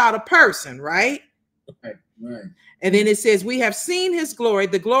talking about a person, right? Right. And then it says, we have seen his glory,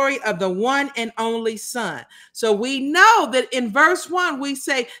 the glory of the one and only Son. So we know that in verse 1, we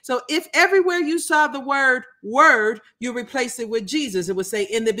say, so if everywhere you saw the word, you replace it with Jesus. It would say,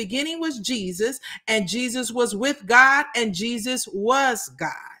 in the beginning was Jesus, and Jesus was with God, and Jesus was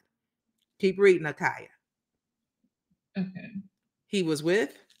God. Keep reading, Akaya. Okay. He was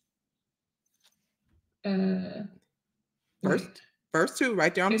with? Verse 2,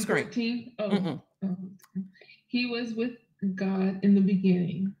 right there on the screen. 14? He was with God in the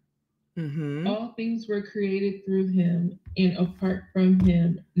beginning. All things were created through him, and apart from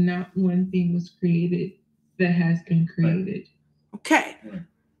him, not one thing was created that has been created. Okay.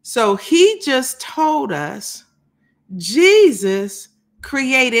 So he just told us Jesus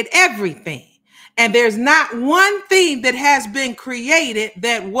created everything. And there's not one thing that has been created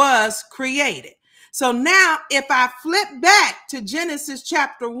that was created. So now if I flip back to Genesis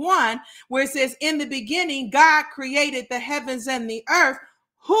chapter 1, where it says, in the beginning, God created the heavens and the earth.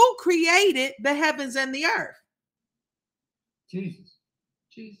 Who created the heavens and the earth? Jesus.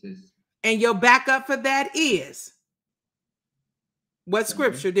 And your backup for that is? What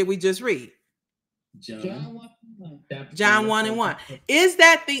scripture did we just read? John 1:1. Is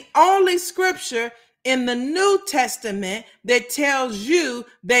that the only scripture in the New Testament that tells you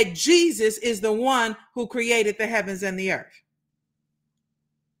that Jesus is the one who created the heavens and the earth?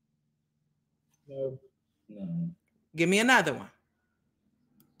 No. Give me another one.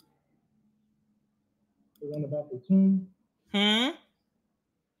 The one about the tomb? The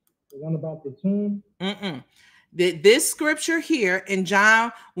one about the tomb? This scripture here in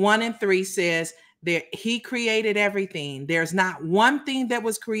John 1:3 says that he created everything. There's not one thing that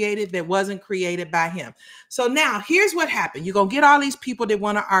was created that wasn't created by him. So now here's what happened. You're going to get all these people that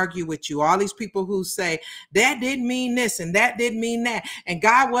want to argue with you. All these people who say that didn't mean this and that didn't mean that. And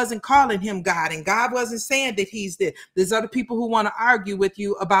God wasn't calling him God. And God wasn't saying that he's this. There's other people who want to argue with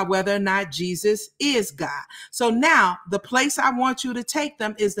you about whether or not Jesus is God. So now the place I want you to take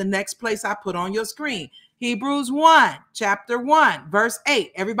them is the next place I put on your screen. Hebrews 1, chapter 1, verse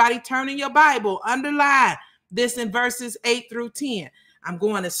 8. Everybody turn in your Bible, underline this in verses 8 through 10. I'm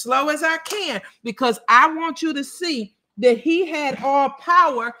going as slow as I can because I want you to see that he had all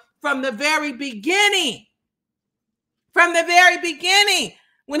power from the very beginning. From the very beginning,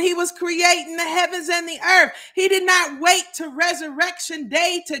 when he was creating the heavens and the earth, he did not wait to resurrection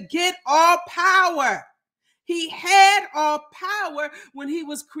day to get all power. He had all power when he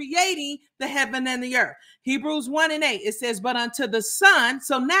was creating the heaven and the earth. Hebrews 1:8, it says, but unto the Son.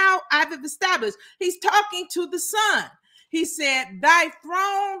 So now I've established he's talking to the Son. He said, thy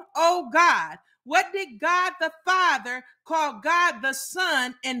throne, O God. What did God the Father call God the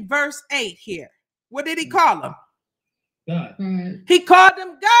Son in verse 8 here? What did he call him? God. He called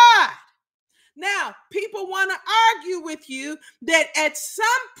him God. Now, people want to argue with you that at some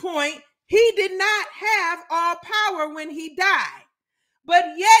point, he did not have all power when he died. But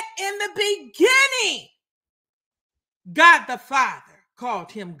yet in the beginning, God the Father called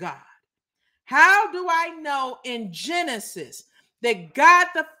him God. How do I know in Genesis that God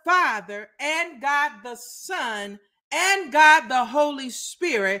the Father and God the Son and God the Holy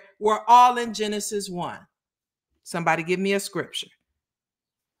Spirit were all in Genesis 1? Somebody give me a scripture.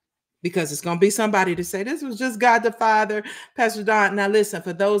 Because it's going to be somebody to say, this was just God the Father, Pastor Don. Now listen,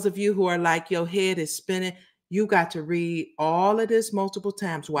 for those of you who are like, your head is spinning, you got to read all of this multiple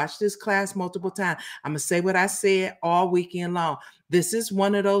times. Watch this class multiple times. I'm going to say what I said all weekend long. This is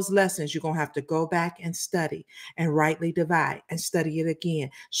one of those lessons you're going to have to go back and study and rightly divide and study it again.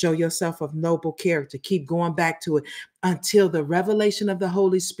 Show yourself of noble character. Keep going back to it until the revelation of the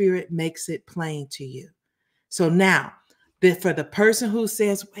Holy Spirit makes it plain to you. So now, for the person who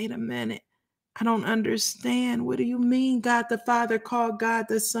says, wait a minute, I don't understand. What do you mean God the Father called God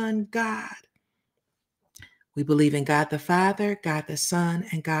the Son God? We believe in God the Father, God the Son,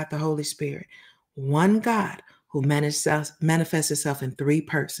 and God the Holy Spirit. One God who manifests himself in three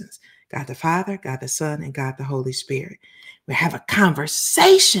persons: God the Father, God the Son, and God the Holy Spirit. We have a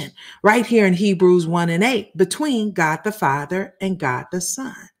conversation right here in Hebrews 1:8 between God the Father and God the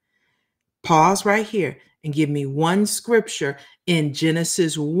Son. Pause right here and give me one scripture in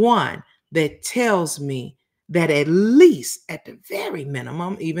Genesis 1 that tells me that at least, at the very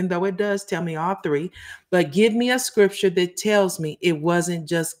minimum, even though it does tell me all three, but give me a scripture that tells me it wasn't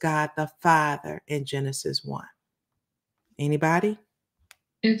just God the Father in Genesis 1. Anybody?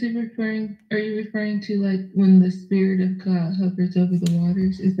 Are you referring to like when the Spirit of God hovers over the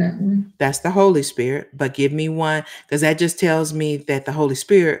waters? Is that one? That's the Holy Spirit. But give me one, because that just tells me that the Holy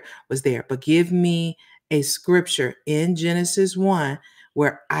Spirit was there. But give me a scripture in Genesis 1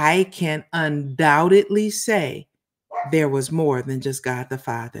 where I can undoubtedly say there was more than just God the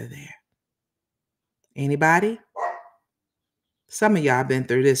Father there. Anybody? Some of y'all been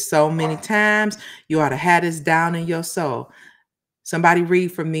through this so many times. You ought to have this down in your soul. Somebody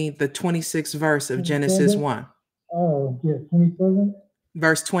read for me the 26th verse of Genesis 1. Oh, yeah, 27.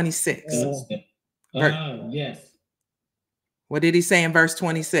 Verse 26. Yes. What did he say in verse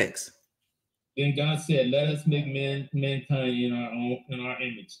 26? Then God said, let us make mankind in our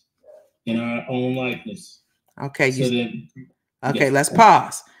image, in our own likeness. Okay. Yes. Let's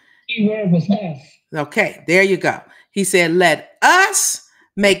pause. Key word was us. Okay, there you go. He said, let us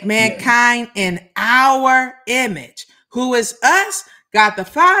make mankind in our image. Who is us? God the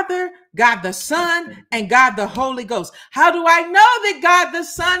Father, God the Son, and God the Holy Ghost. How do I know that God the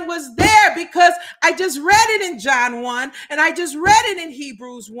Son was there? Because I just read it in John 1 and I just read it in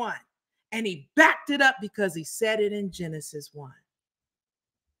Hebrews 1. And he backed it up because he said it in Genesis 1.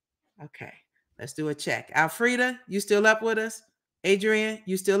 Okay, let's do a check. Alfreda, you still up with us? Adrian,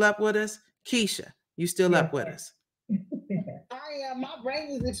 you still up with us? Keisha, you still up with us? I am. My brain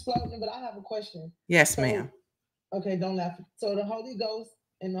is exploding, but I have a question. Yes, ma'am. Okay, don't laugh. So the Holy Ghost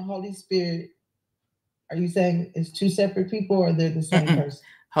and the Holy Spirit, are you saying it's two separate people or they're the same person?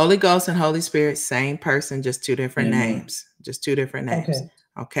 Holy Ghost and Holy Spirit, same person, just two different names. Just two different names.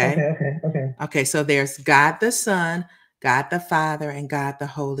 Okay, so there's God the Son, God the Father, and God the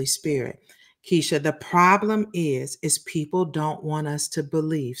Holy Spirit. Keisha, the problem is people don't want us to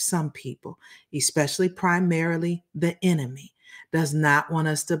believe. Some people, especially primarily the enemy, does not want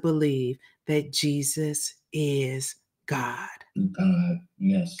us to believe that Jesus is God. God,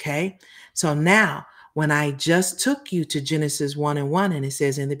 yes. Okay, so now when I just took you to Genesis 1:1, and it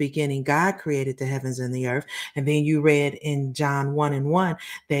says in the beginning, God created the heavens and the earth. And then you read in John 1:1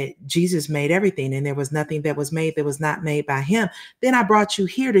 that Jesus made everything and there was nothing that was made that was not made by him. Then I brought you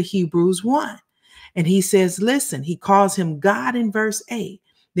here to Hebrews 1. And he says, listen, he calls him God in verse 8.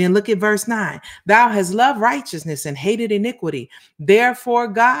 Then look at verse 9. Thou hast loved righteousness and hated iniquity. Therefore,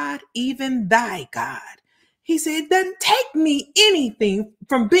 God, even thy God. He said, it doesn't take me anything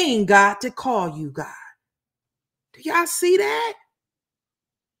from being God to call you God. Do y'all see that?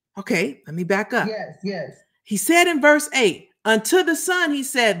 Okay, let me back up. Yes. He said in verse 8, unto the Son, he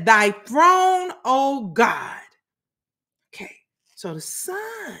said, thy throne, O God. Okay, so the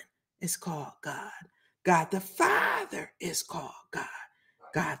Son is called God. God the Father is called God.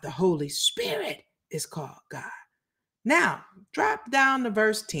 God the Holy Spirit is called God. Now, drop down to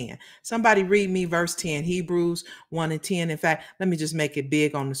verse 10. Somebody read me verse 10, Hebrews 1:10. In fact, let me just make it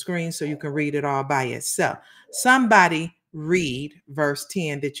big on the screen so you can read it all by yourself. Somebody read verse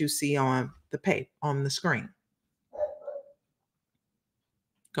 10 that you see on the page, on the screen.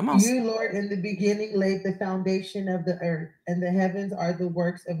 Come on. You, Lord, in the beginning laid the foundation of the earth, and the heavens are the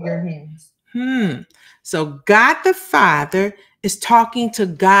works of your hands. So God the Father is talking to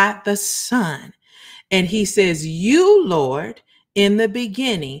God the Son. And he says, you, Lord, in the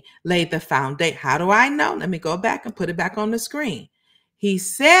beginning laid the foundation. How do I know? Let me go back and put it back on the screen. He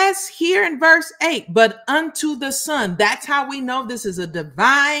says here in verse 8, but unto the Son. That's how we know this is a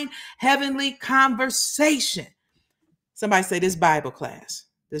divine heavenly conversation. Somebody say this Bible class.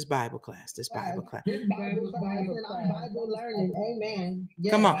 This Bible class. This Bible class. This Bible learning. Amen.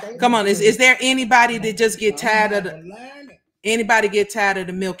 Yes, Come on. Is there anybody that just get tired of anybody get tired of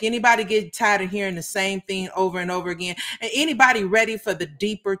the milk? Anybody get tired of hearing the same thing over and over again? And anybody ready for the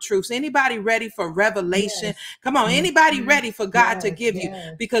deeper truths? Anybody ready for revelation? Yes. Come on. Anybody ready for God to give you?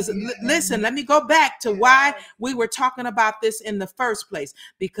 Because listen, let me go back to why we were talking about this in the first place.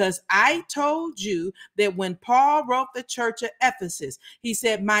 Because I told you that when Paul wrote the church of Ephesus, he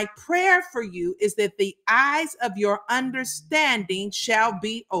said, my prayer for you is that the eyes of your understanding shall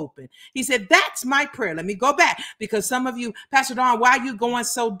be open. He said, that's my prayer. Let me go back, because some of you, Pastor Don, why are you going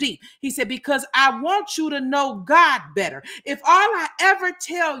so deep? He said, because I want you to know God better. If all I ever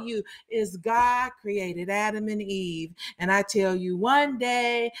tell you is God created Adam and Eve, and I tell you one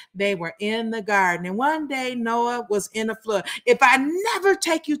day they were in the garden, and one day Noah was in a flood. If I never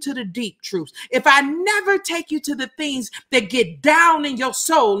take you to the deep truths, if I never take you to the things that get down in your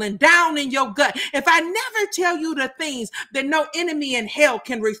soul and down in your gut, if I never tell you the things that no enemy in hell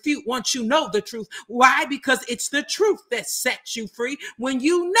can refute once you know the truth. Why? Because it's the truth that sets you free when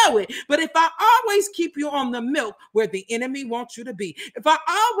you know it. But if I always keep you on the milk where the enemy wants you to be, if I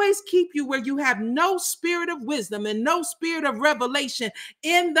always keep you where you have no spirit of wisdom and no spirit of revelation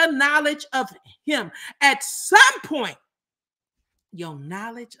in the knowledge of him, at some point, your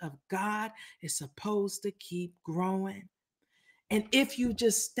knowledge of God is supposed to keep growing. And if you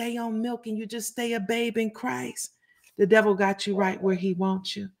just stay on milk and you just stay a babe in Christ, the devil got you right where he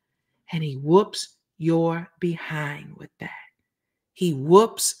wants you. And he whoops your behind with that. He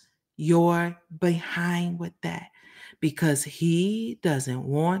whoops your behind with that, because he doesn't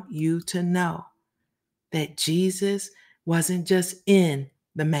want you to know that Jesus wasn't just in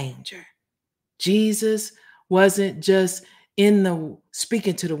the manger. Jesus wasn't just in the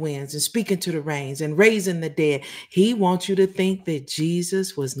speaking to the winds and speaking to the rains and raising the dead. He wants you to think that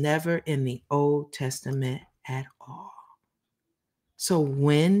Jesus was never in the Old Testament at all. So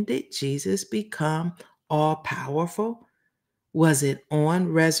when did Jesus become all powerful? Was it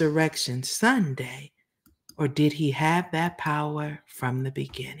on Resurrection Sunday, or did he have that power from the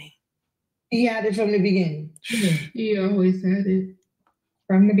beginning? He had it from the beginning. He always had it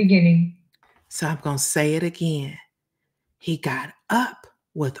From the beginning. So I'm going to say it again. He got up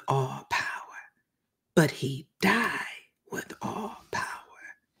with all power, but he died with all power.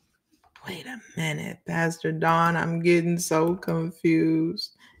 Wait a minute, Pastor Don, I'm getting so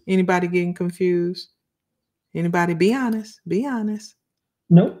confused. Anybody getting confused? Anybody? Be honest. Be honest.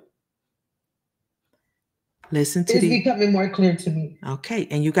 Nope. Listen to It's becoming more clear to me. Okay,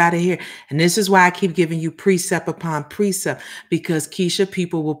 and you got to hear. And this is why I keep giving you precept upon precept, because Keisha,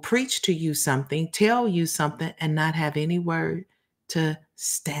 people will preach to you something, tell you something, and not have any word to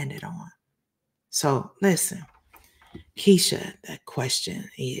stand it on. So listen, Keisha, the question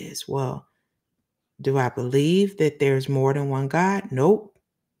is, well, do I believe that there's more than one God? Nope.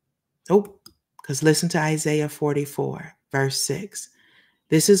 Nope. Because listen to Isaiah 44, verse 6.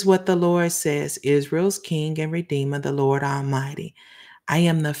 This is what the Lord says, Israel's King and Redeemer, the Lord Almighty. I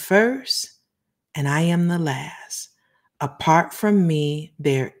am the first and I am the last. Apart from me,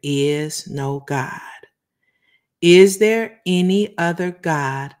 there is no God. Is there any other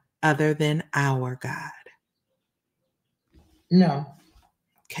God other than our God? No.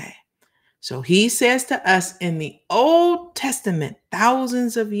 Okay. So he says to us in the Old Testament,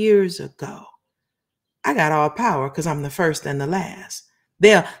 thousands of years ago, I got all power because I'm the first and the last.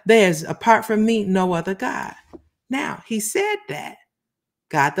 There's, apart from me, no other God. Now, he said that.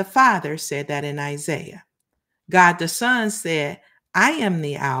 God the Father said that in Isaiah. God the Son said, I am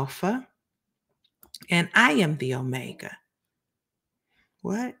the Alpha and I am the Omega.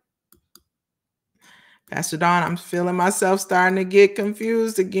 What? Pastor Don, I'm feeling myself starting to get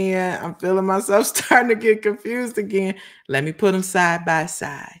confused again. I'm feeling myself starting to get confused again. Let me put them side by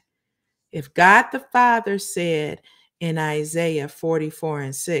side. If God the Father said in Isaiah 44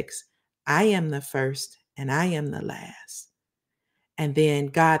 and 6, I am the first and I am the last. And then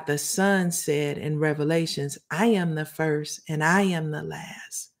God the Son said in Revelations, I am the first and I am the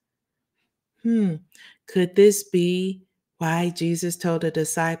last. Could this be why Jesus told the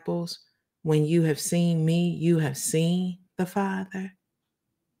disciples, when you have seen me, you have seen the Father?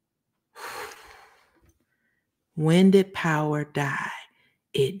 When did power die?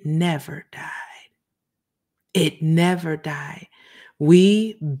 It never died. It never died.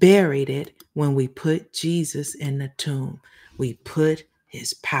 We buried it when we put Jesus in the tomb. We put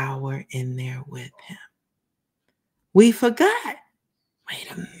his power in there with him. We forgot. Wait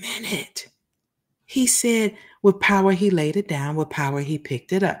a minute. He said with power he laid it down, with power he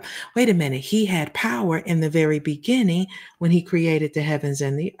picked it up. Wait a minute. He had power in the very beginning when he created the heavens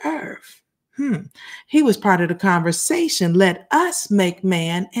and the earth. He was part of the conversation. Let us make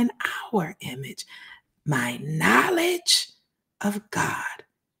man in our image. My knowledge of God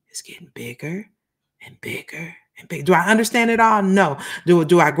is getting bigger and bigger and bigger. Do I understand it all? No.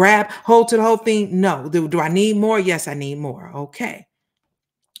 Do I grab hold to the whole thing? No. Do I need more? Yes, I need more. Okay.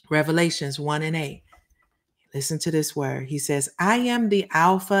 Revelations 1:8. Listen to this word. He says, I am the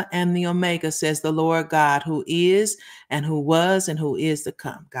Alpha and the Omega, says the Lord God, who is and who was and who is to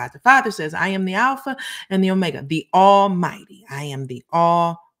come. God the Father says, I am the Alpha and the Omega, the Almighty. I am the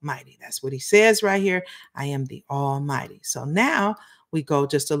Almighty. That's what he says right here. I am the Almighty. So now we go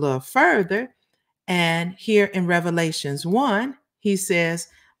just a little further. And here in Revelations 1, he says,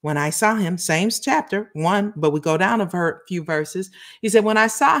 when I saw him, same chapter 1, but we go down a few verses. He said, when I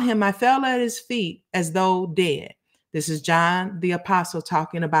saw him, I fell at his feet as though dead. This is John the Apostle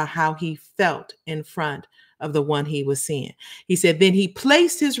talking about how he felt in front of the one he was seeing. He said, then he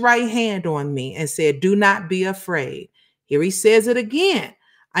placed his right hand on me and said, do not be afraid. Here he says it again.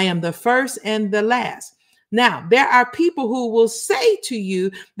 I am the first and the last. Now, there are people who will say to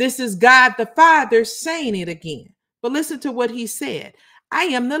you, this is God the Father saying it again. But listen to what he said. I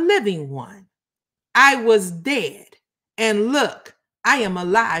am the living one. I was dead. And look, I am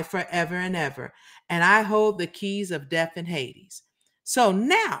alive forever and ever. And I hold the keys of death and Hades. So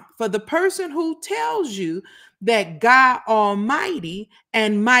now, for the person who tells you that God Almighty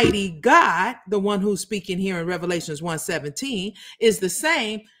and mighty God, the one who's speaking here in Revelations 1:17, is the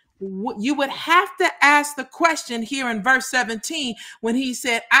same, you would have to ask the question here in verse 17 when he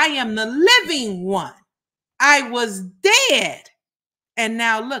said, I am the living one. I was dead. And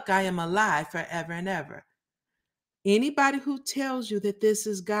now look, I am alive forever and ever. Anybody who tells you that this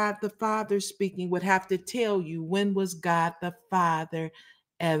is God the Father speaking would have to tell you, when was God the Father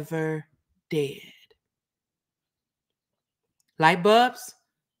ever dead? Light bulbs?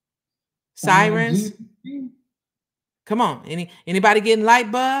 Sirens? Come on. Anybody getting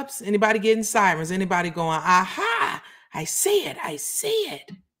light bulbs? Anybody getting sirens? Anybody going, aha, I see it. I see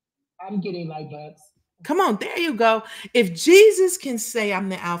it. I'm getting light bulbs. Come on, there you go. If Jesus can say I'm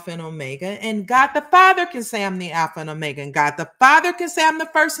the Alpha and Omega, and God the Father can say I'm the Alpha and Omega, and God the Father can say I'm the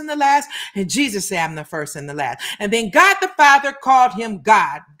first and the last, and Jesus say I'm the first and the last. And then God the Father called him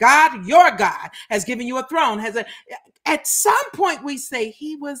God. God, your God, has given you a throne. At some point we say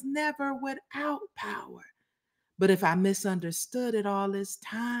he was never without power. But if I misunderstood it all this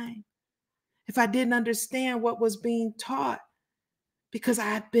time, if I didn't understand what was being taught, because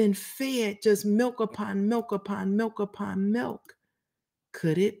I've been fed just milk upon milk upon milk upon milk,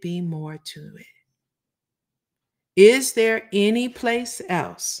 could it be more to it? Is there any place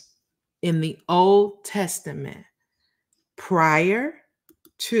else in the Old Testament prior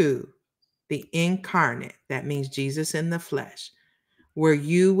to the incarnate, that means Jesus in the flesh, where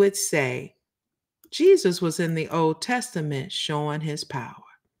you would say Jesus was in the Old Testament showing his power?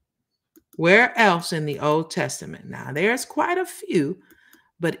 Where else in the Old Testament? Now, there's quite a few,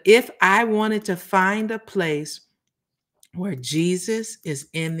 but if I wanted to find a place where Jesus is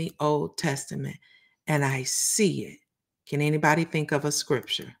in the Old Testament and I see it, can anybody think of a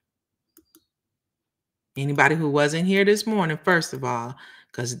scripture? Anybody who wasn't here this morning, first of all,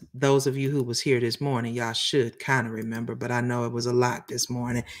 because those of you who was here this morning, y'all should kind of remember, but I know it was a lot this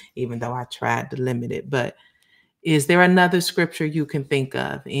morning, even though I tried to limit it. But is there another scripture you can think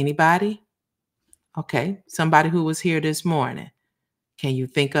of? Anybody? Okay, somebody who was here this morning. Can you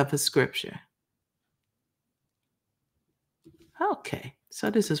think of a scripture? Okay, so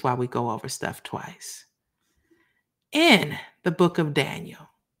this is why we go over stuff twice. In the book of Daniel,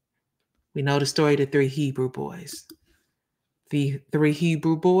 we know the story of the 3 Hebrew boys. The 3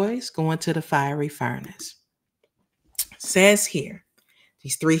 Hebrew boys going to the fiery furnace. Says here,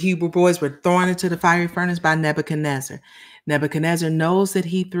 these 3 Hebrew boys were thrown into the fiery furnace by Nebuchadnezzar. Nebuchadnezzar knows that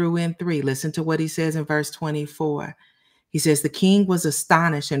he threw in 3. Listen to what he says in verse 24. He says, the king was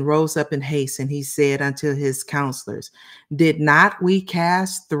astonished and rose up in haste, and he said unto his counselors, did not we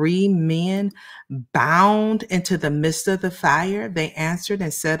cast 3 men bound into the midst of the fire? They answered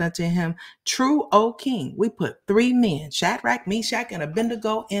and said unto him, true, O king, we put 3 men, Shadrach, Meshach, and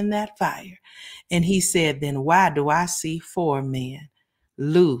Abednego, in that fire. And he said, then why do I see 4 men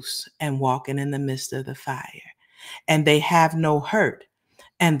loose and walking in the midst of the fire? And they have no hurt.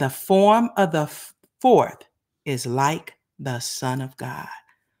 And the form of the 4th is like the Son of God.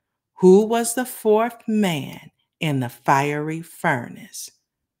 Who was the 4th man in the fiery furnace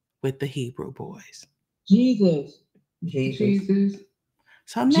with the Hebrew boys? Jesus. Jesus.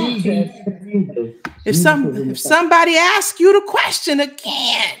 So now, Jesus. if somebody asks you the question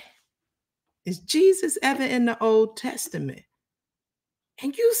again, is Jesus ever in the Old Testament?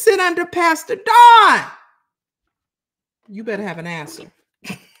 And you sit under Pastor Dawn, you better have an answer.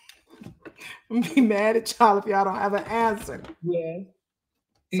 I'm gonna be mad at y'all if y'all don't have an answer. Yes.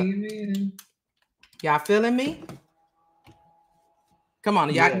 So, Amen. y'all feeling me? Come on,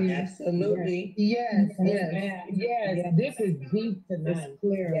 y'all. Yes, absolutely. Yes, yes. Yes. This is deep tonight. It's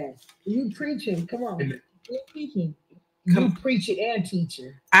clear. Yes. You preaching. Come on. You're teaching. You preach it and teach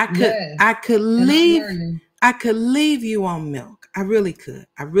it. I could leave you on milk. I really could.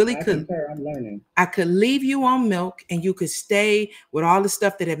 I really could. I'm learning. I could leave you on milk and you could stay with all the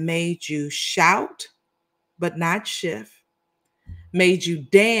stuff that had made you shout, but not shift, made you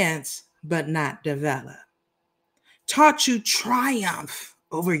dance, but not develop, taught you triumph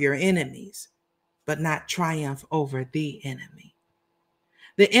over your enemies, but not triumph over the enemy.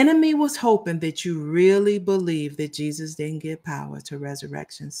 The enemy was hoping that you really believe that Jesus didn't get power to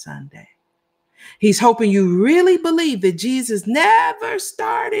Resurrection Sunday. He's hoping you really believe that Jesus never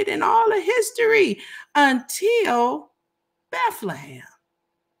started in all of history until Bethlehem.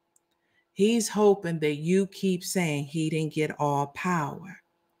 He's hoping that you keep saying he didn't get all power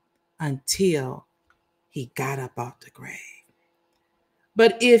until he got up off the grave.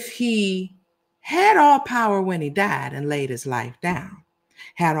 But if he had all power when he died and laid his life down,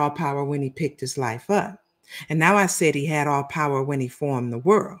 had all power when he picked his life up, and now I said he had all power when he formed the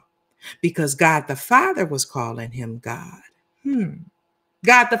world, because God the Father was calling him God.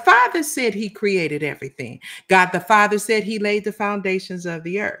 God the Father said he created everything. God the Father said he laid the foundations of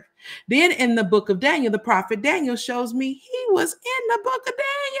the earth. Then in the book of Daniel, the prophet Daniel shows me he was in the book of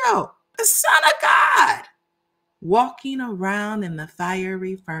Daniel, the Son of God, walking around in the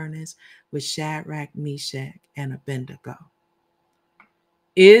fiery furnace with Shadrach, Meshach, and Abednego.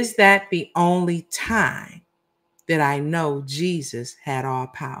 Is that the only time that I know Jesus had all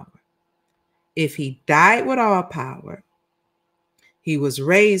power? If he died with all power, he was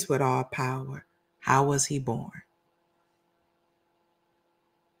raised with all power, how was he born?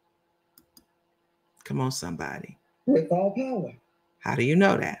 Come on, somebody. With all power. How do you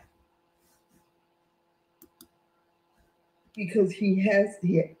know that? Because he has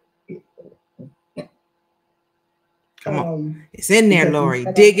Come on. It's in there, Lori.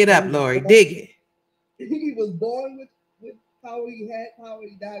 Dig it up, Lori. Dig it. He was born with power. He had power.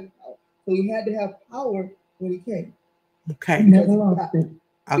 He died with power. So he had to have power when he came. Okay. Never lost it.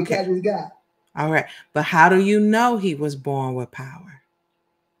 Okay. Because he's God. All right. But how do you know he was born with power?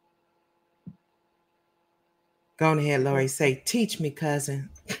 Go on ahead, Lori. Say, teach me, cousin.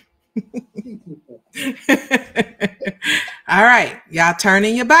 All right. Y'all turn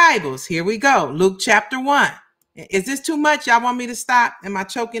in your Bibles. Here we go. Luke chapter 1. Is this too much? Y'all want me to stop? Am I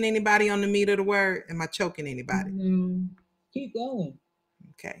choking anybody on the meat of the word? Am I choking anybody? Keep going.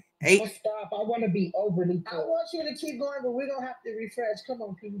 Okay. Don't stop. I want to be overly cool. I want you to keep going, but we're going to have to refresh. Come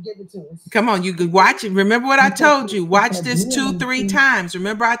on, people, give it to us. Come on, you could watch it. Remember what I told you. Watch this 2-3 times.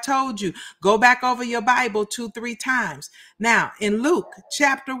 Remember I told you. Go back over your Bible 2-3 times. Now, in Luke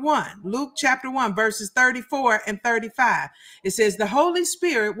chapter 1, verses 34 and 35, it says, the Holy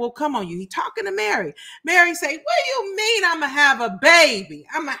Spirit will come on you. He's talking to Mary. Mary say, what do you mean I'm going to have a baby?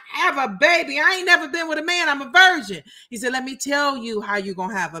 I'm going to have a baby. I ain't never been with a man. I'm a virgin. He said, let me tell you how you're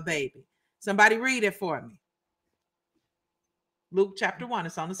going to have a baby. Somebody read it for me. Luke chapter 1,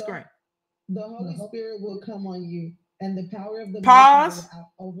 it's on the screen. The Holy Spirit will come on you, and the power of the Pause.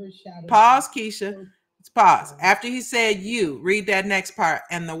 will overshadow. Pause, Keisha. It's pause. After he said you, read that next part.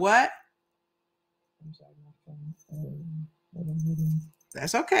 And the what?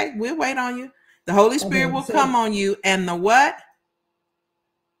 That's okay. We'll wait on you. The Holy Spirit will come on you, and the what?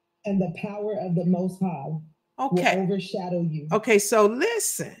 And the power of the Most High will overshadow you. Okay, so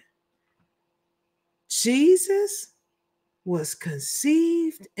listen. Jesus was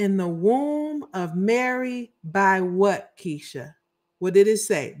conceived in the womb of Mary by what, Keisha? What did it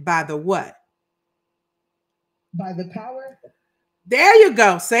say? By the what? By the power. There you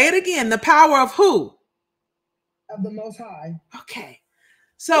go. Say it again. The power of who? Of the Most High. Okay.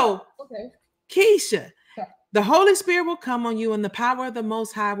 So, Keisha, the Holy Spirit will come on you and the power of the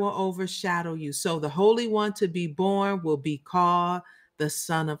Most High will overshadow you. So the Holy One to be born will be called the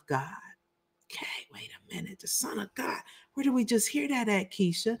Son of God. Okay, wait a minute. The Son of God. Where did we just hear that at,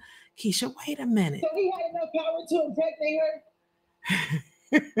 Keisha? Keisha, wait a minute. So he had enough power to impregnate her?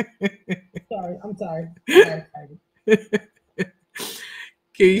 Sorry, I'm sorry.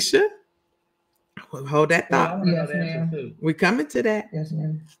 Keisha, hold that thought. Yes, ma'am. We're coming to that. Yes,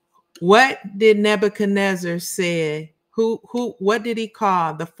 ma'am. What did Nebuchadnezzar say? What did he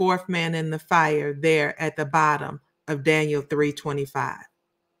call the fourth man in the fire there at the bottom of Daniel 3:25?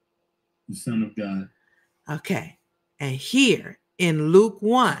 The Son of God. Okay. And here in Luke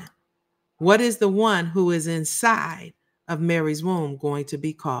 1, what is the one who is inside of Mary's womb going to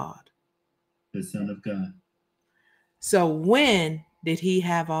be called? The Son of God. So when did he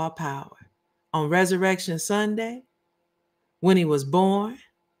have all power? On Resurrection Sunday? When he was born?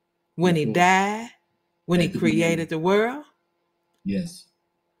 When he died? When he created the world? Yes.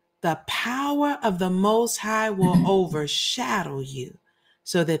 The power of the Most High will overshadow you,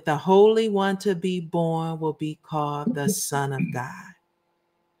 so that the Holy One to be born will be called the Son of God.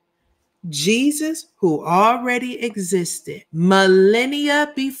 Jesus, who already existed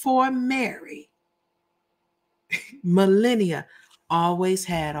millennia before Mary, millennia, always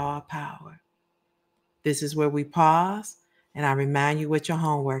had all power. This is where we pause, and I remind you what your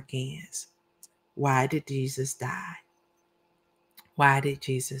homework is. Why did Jesus die? Why did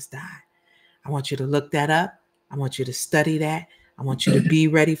Jesus die? I want you to look that up. I want you to study that. I want you to be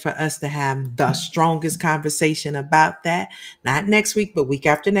ready for us to have the strongest conversation about that. Not next week, but week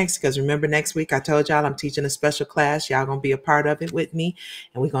after next. Because remember, next week, I told y'all I'm teaching a special class. Y'all going to be a part of it with me.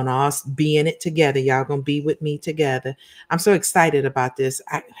 And we're going to all be in it together. Y'all going to be with me together. I'm so excited about this.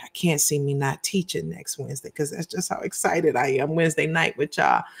 I can't see me not teaching next Wednesday, because that's just how excited I am Wednesday night with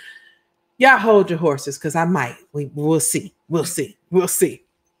y'all. Y'all hold your horses, because I might. We'll see. We'll see. We'll see.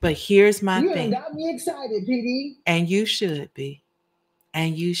 But here's my thing. You got me excited, PD. And you should be.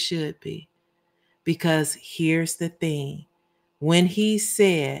 And you should be. Because here's the thing. When he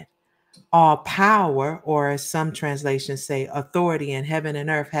said, all power, or as some translations say, authority in heaven and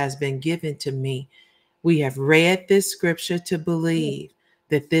earth has been given to me, we have read this scripture to believe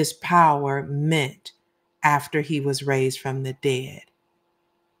that this power meant after he was raised from the dead.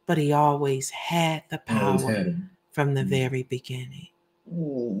 But he always had the power from the very beginning.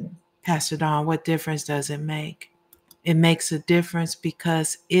 Pastor Dawn, what difference does it make? It makes a difference,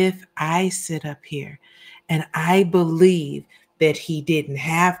 because if I sit up here and I believe that he didn't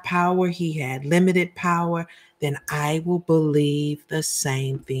have power, he had limited power, then I will believe the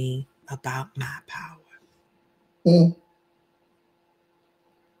same thing about my power.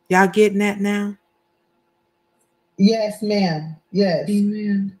 Y'all getting that now? Yes, ma'am. Yes.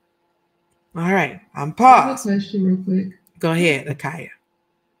 Amen. All right, I'm I have a paused. question real quick. Go ahead, Akaya.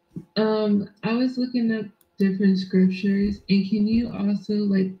 I was looking up different scriptures, and can you also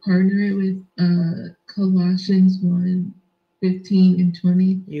partner it with Colossians 1:15 and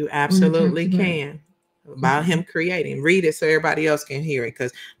 20? You absolutely can. About him creating. Read it so everybody else can hear it,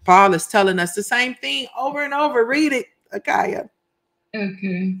 because Paul is telling us the same thing over and over. Read it, Akaya.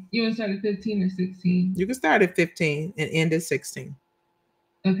 Okay. You want to start at 15 or 16? You can start at 15 and end at 16.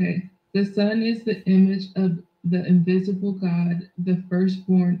 Okay. The Son is the image of the invisible God, the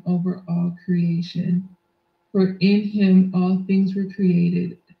firstborn over all creation. For in him all things were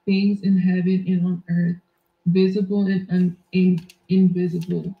created, things in heaven and on earth, visible and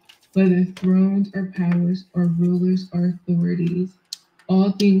invisible, whether thrones or powers or rulers or authorities.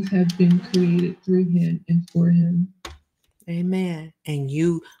 All things have been created through him and for him. Amen. And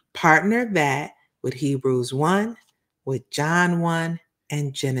you partner that with Hebrews 1, with John 1,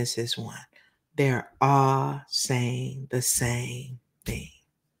 and Genesis 1. They're all saying the same thing.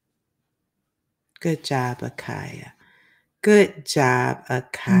 Good job, Akaya. Good job,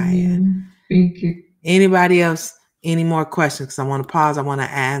 Akaya. Thank you. Anybody else? Any more questions? Because I want to pause. I want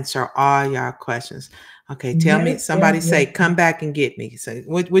to answer all y'all questions. Okay, tell me. Somebody say, come back and get me. So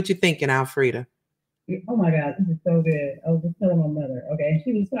what you thinking, Alfreda? Oh my God, this is so good. I was just telling my mother, okay, and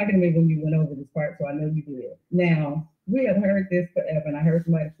she was talking to me when you went over this part, so I know you did. Now, we have heard this forever, and I heard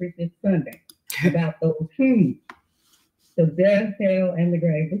somebody preach this Sunday about those keys. So death, hell, and the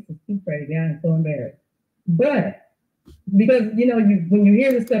grave. This is too crazy. I am so embarrassed. But because when you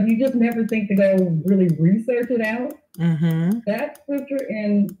hear this stuff, you just never think to go really research it out. Mm-hmm. That scripture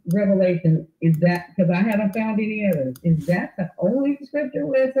in Revelation, is that, because I haven't found any others, is that the only scripture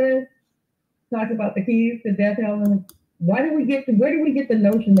where it says talk about the keys to death, hell, and where did we get the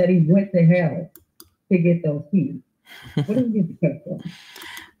notion that he went to hell to get those keys? Where did we get the keys from?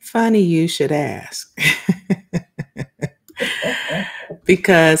 Funny you should ask.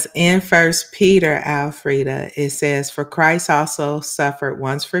 Because in 1 Peter, Alfreda, it says, for Christ also suffered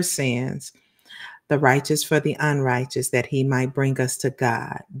once for sins, the righteous for the unrighteous, that he might bring us to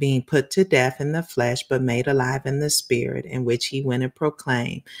God, being put to death in the flesh, but made alive in the spirit, in which he went and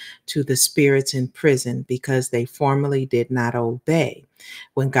proclaimed to the spirits in prison, because they formerly did not obey,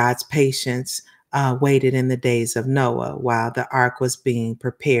 when God's patience waited in the days of Noah, while the ark was being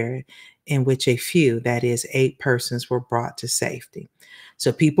prepared, in which a few, that is 8 persons, were brought to safety.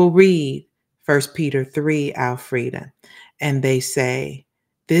 So people read 1 Peter 3, Alfreda, and they say,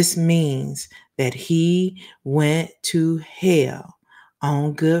 this means that he went to hell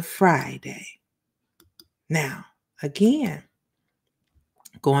on Good Friday. Now, again,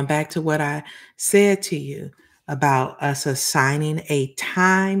 going back to what I said to you about us assigning a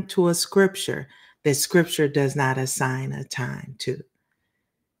time to a scripture that scripture does not assign a time to.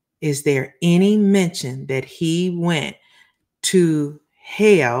 Is there any mention that he went to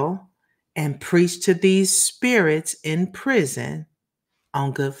hell and preached to these spirits in prison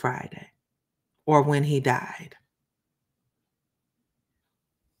on Good Friday or when he died?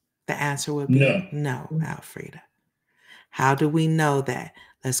 The answer would be no, Alfreda. How do we know that?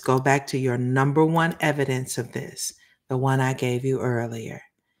 Let's go back to your number one evidence of this, the one I gave you earlier.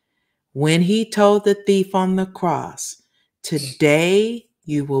 When he told the thief on the cross, today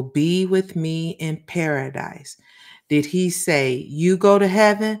you will be with me in paradise, did he say, you go to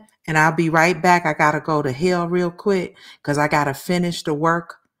heaven and I'll be right back? I got to go to hell real quick because I got to finish the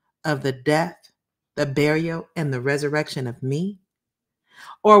work of the death, the burial, and the resurrection of me?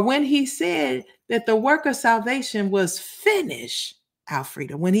 Or when he said that the work of salvation was finished,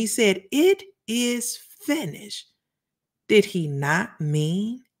 Alfreda, when he said it is finished, did he not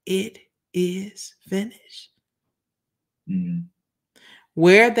mean it is finished? Mm-hmm.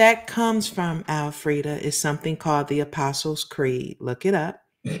 Where that comes from, Alfreda, is something called the Apostles' Creed. Look it up.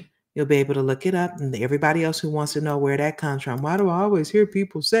 You'll be able to look it up. And everybody else who wants to know where that comes from, why do I always hear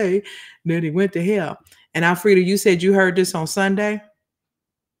people say that he went to hell? And Alfreda, you said you heard this on Sunday?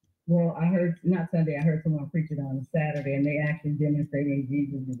 Well, I heard, not Sunday, I heard someone preach it on Saturday, and they actually demonstrating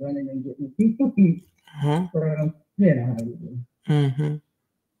Jesus is running and getting people from, you know how you do.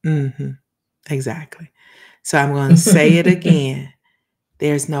 Mm-hmm. Mm-hmm. Exactly. So I'm going to say it again.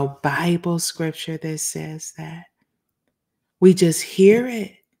 There's no Bible scripture that says that. We just hear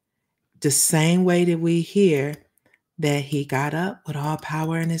it the same way that we hear that he got up with all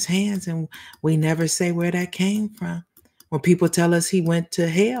power in his hands, and we never say where that came from. When people tell us he went to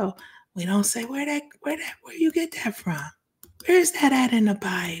hell, we don't say where you get that from. Where is that at in the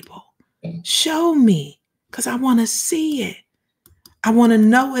Bible? Show me, because I want to see it. I want to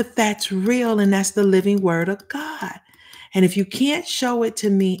know if that's real and that's the living word of God. And if you can't show it to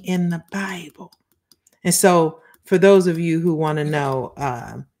me in the Bible. And so for those of you who want to know,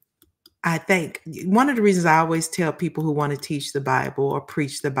 I think one of the reasons I always tell people who want to teach the Bible or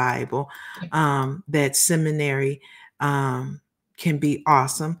preach the Bible that seminary can be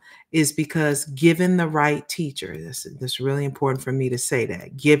awesome is because given the right teacher, this really important for me to say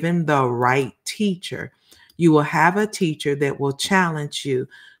that, given the right teacher, you will have a teacher that will challenge you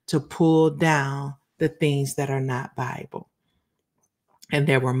to pull down the things that are not Bible. And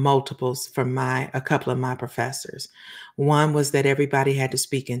there were multiples from a couple of my professors. One was that everybody had to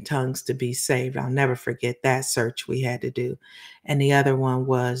speak in tongues to be saved. I'll never forget that search we had to do. And the other one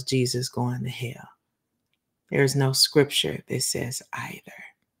was Jesus going to hell. There's no scripture that says either.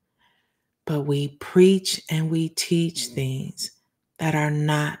 But we preach and we teach things that are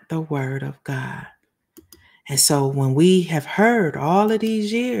not the word of God. And so when we have heard all of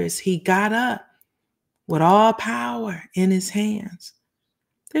these years, he got up with all power in his hands.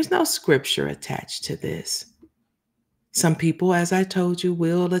 There's no scripture attached to this. Some people, as I told you,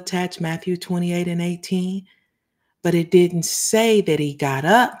 will attach Matthew 28 and 18, but it didn't say that he got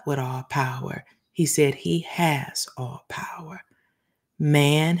up with all power. He said he has all power.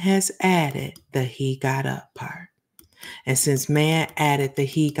 Man has added the he got up part. And since man added the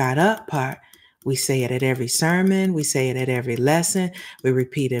he got up part, we say it at every sermon. We say it at every lesson. We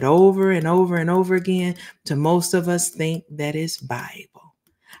repeat it over and over and over again till most of us think that it's Bible.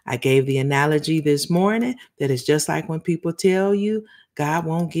 I gave the analogy this morning that it's just like when people tell you God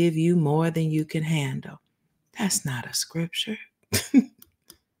won't give you more than you can handle. That's not a scripture.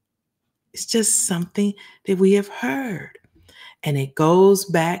 It's just something that we have heard. And it goes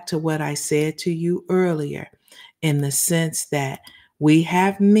back to what I said to you earlier in the sense that we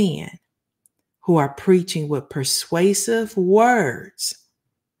have men who are preaching with persuasive words.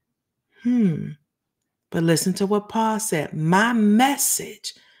 But listen to what Paul said. My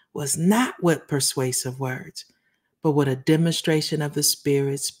message was not with persuasive words, but with a demonstration of the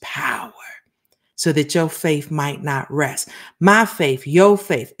Spirit's power, so that your faith might not rest. My faith, your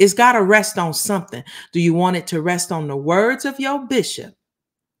faith, it's got to rest on something. Do you want it to rest on the words of your bishop,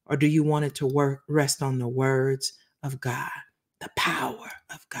 or do you want it to rest on the words of God, the power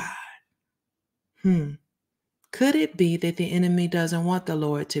of God? Could it be that the enemy doesn't want the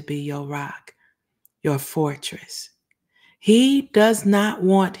Lord to be your rock, your fortress? He does not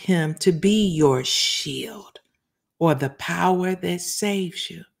want him to be your shield or the power that saves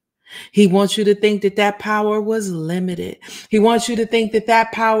you. He wants you to think that that power was limited. He wants you to think that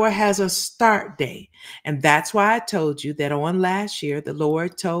that power has a start date. And that's why I told you that on last year, the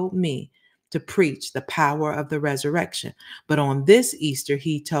Lord told me to preach the power of the resurrection. But on this Easter,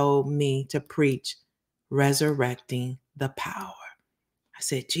 he told me to preach resurrecting the power. I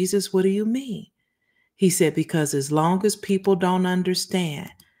said, Jesus, what do you mean? He said, because as long as people don't understand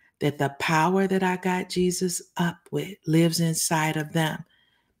that the power that I got Jesus up with lives inside of them,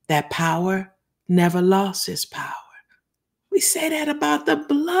 that power never lost its power. We say that about the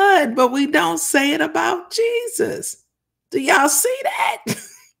blood, but we don't say it about Jesus. Do y'all see that?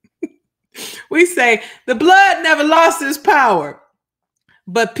 We say the blood never lost its power,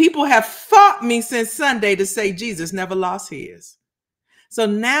 but people have fought me since Sunday to say Jesus never lost his. So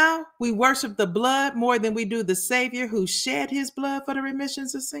now we worship the blood more than we do the Savior who shed his blood for the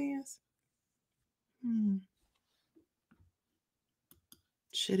remissions of sins.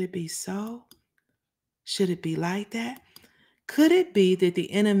 Should it be so? Should it be like that? Could it be that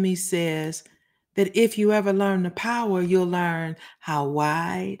the enemy says that if you ever learn the power, you'll learn how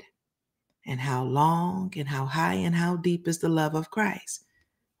wide and how long and how high and how deep is the love of Christ?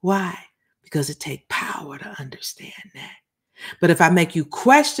 Why? Because it takes power to understand that. But if I make you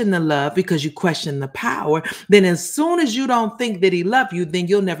question the love because you question the power, then as soon as you don't think that he loved you, then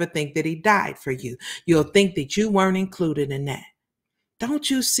you'll never think that he died for you. You'll think that you weren't included in that.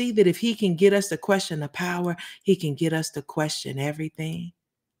 Don't you see that if he can get us to question the power, he can get us to question everything?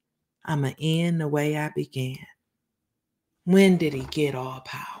 I'm going to end the way I began. When did he get all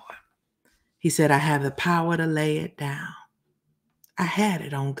power? He said, I have the power to lay it down. I had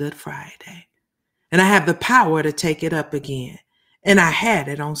it on Good Friday. And I have the power to take it up again. And I had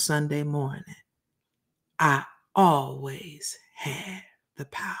it on Sunday morning. I always had the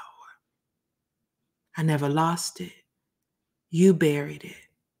power. I never lost it. You buried it.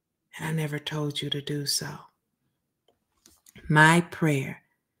 And I never told you to do so. My prayer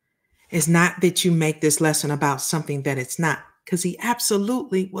is not that you make this lesson about something that it's not, because he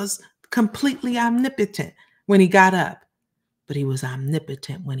absolutely was completely omnipotent when he got up, but he was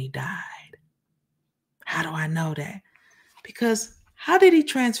omnipotent when he died. How do I know that? Because how did he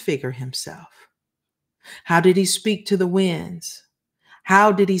transfigure himself? How did he speak to the winds?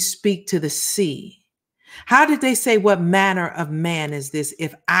 How did he speak to the sea? How did they say, what manner of man is this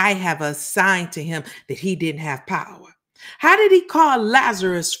if I have assigned to him that he didn't have power? How did he call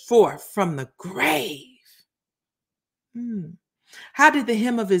Lazarus forth from the grave? How did the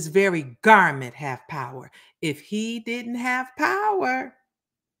hem of his very garment have power if he didn't have power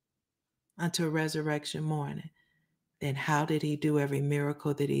until resurrection morning? Then how did he do every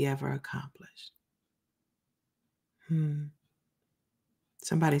miracle that he ever accomplished?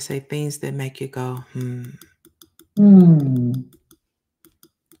 Somebody say things that make you go,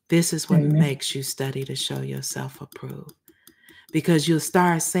 This is what makes you study to show yourself approved. Because you'll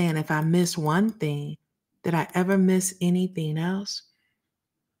start saying, if I miss one thing, did I ever miss anything else?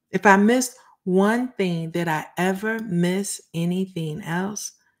 If I missed one thing, did I ever miss anything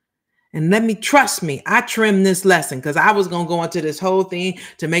else? And let me trust me, I trimmed this lesson because I was going to go into this whole thing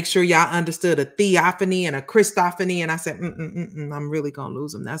to make sure y'all understood a theophany and a Christophany. And I said, I'm really going to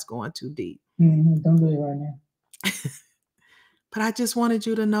lose them. That's going too deep. Don't do it right now. But I just wanted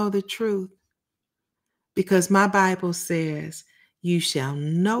you to know the truth, because my Bible says you shall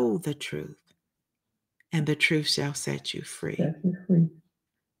know the truth and the truth shall set you free. Set you free.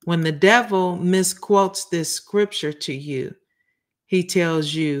 When the devil misquotes this scripture to you, he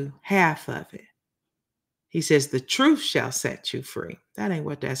tells you half of it. He says the truth shall set you free. That ain't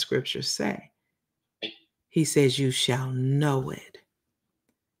what that scripture say. He says you shall know it.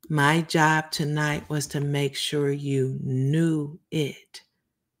 My job tonight was to make sure you knew it.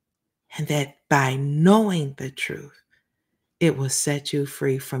 And that by knowing the truth, it will set you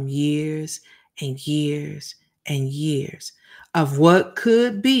free from years and years and years of what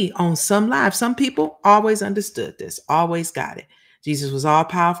could be on some lives. Some people always understood this, always got it. Jesus was all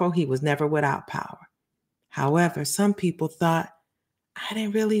powerful. He was never without power. However, some people thought, I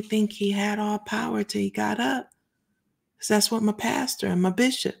didn't really think he had all power till he got up. Because that's what my pastor and my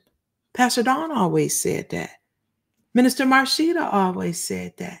bishop, Pastor Don, always said that. Minister Marshita always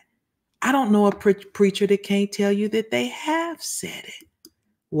said that. I don't know a preacher that can't tell you that they have said it.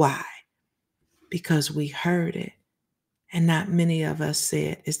 Why? Because we heard it. And not many of us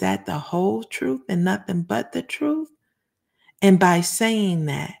said, is that the whole truth and nothing but the truth? And by saying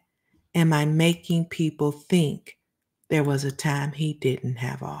that, am I making people think there was a time he didn't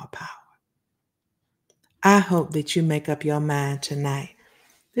have all power? I hope that you make up your mind tonight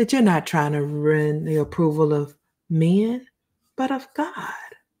that you're not trying to win the approval of men, but of God.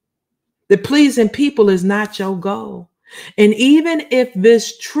 The pleasing people is not your goal. And even if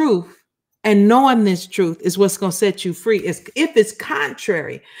this truth and knowing this truth is what's going to set you free, if it's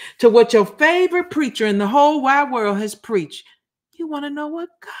contrary to what your favorite preacher in the whole wide world has preached, you want to know what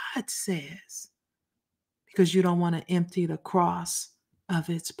God says because you don't want to empty the cross of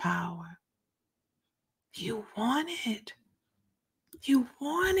its power. You want it. You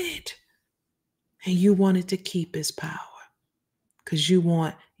want it. And you want it to keep his power because you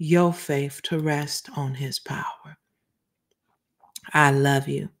want your faith to rest on his power. I love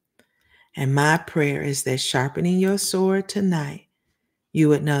you. And my prayer is that sharpening your sword tonight, you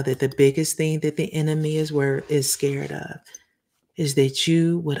would know that the biggest thing that the enemy is scared of is that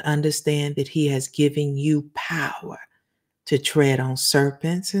you would understand that he has given you power to tread on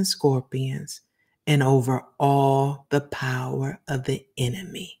serpents and scorpions and over all the power of the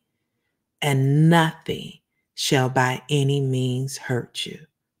enemy. And nothing shall by any means hurt you.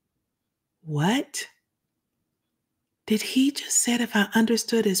 What? Did he just say if I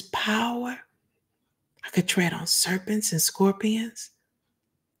understood his power, I could tread on serpents and scorpions?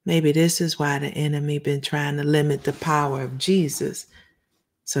 Maybe this is why the enemy been trying to limit the power of Jesus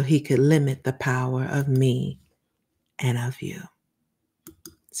so he could limit the power of me and of you.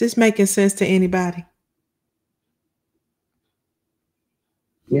 Is this making sense to anybody?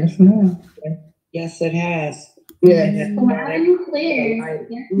 Yes, ma'am. Yes, it has. Yes. Loud and clear.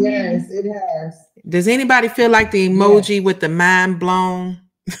 Yes, it has. Does anybody feel like the emoji with the mind blown?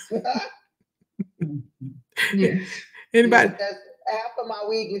 Yes. Anybody? Yes, half of my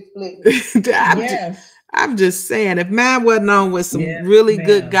wig is split. Yes. I'm just saying, if mine wasn't on with some really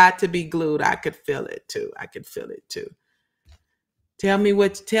good got to be glued, I could feel it too. I could feel it too. Tell me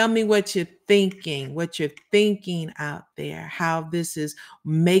what you're thinking out there, how this is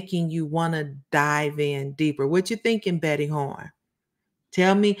making you want to dive in deeper. What you thinking, Betty Horn?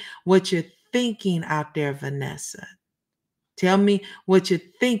 Tell me what you're thinking out there, Vanessa. Tell me what you're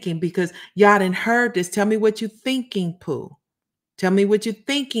thinking, because y'all done heard this. Tell me what you're thinking, Pooh. Tell me what you're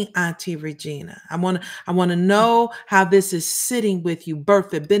thinking, Auntie Regina. I want to know how this is sitting with you.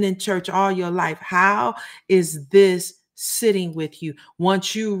 Bertha, been in church all your life. How is this sitting with you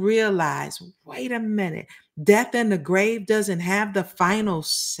once you realize, wait a minute, death and the grave doesn't have the final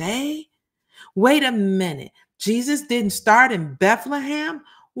say? Wait a minute, Jesus didn't start in Bethlehem?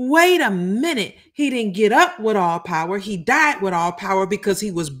 Wait a minute, he didn't get up with all power. He died with all power because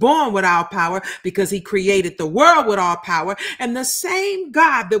he was born with all power, because he created the world with all power. And the same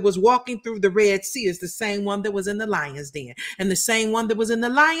God that was walking through the Red Sea is the same one that was in the lion's den. And the same one that was in the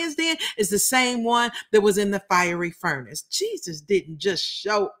lion's den is the same one that was in the fiery furnace. Jesus didn't just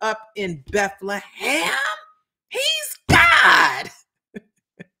show up in Bethlehem. He's God.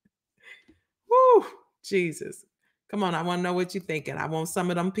 Woo, Jesus. Come on, I want to know what you're thinking. I want some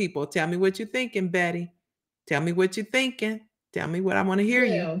of them people. Tell me what you're thinking, Betty. Tell me what you're thinking. Tell me what I want to hear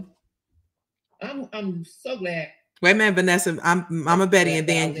you. I'm so glad. Wait a minute, Vanessa. I'm a Betty, and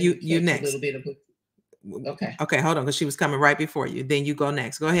then you next. A little bit of okay. Okay, hold on, because she was coming right before you. Then you go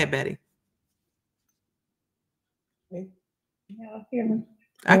next. Go ahead, Betty. Y'all hear me?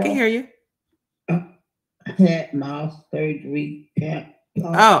 I can hear you. I had mouth surgery.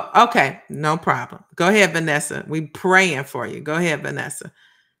 Oh, okay. No problem. Go ahead, Vanessa. We praying for you. Go ahead, Vanessa.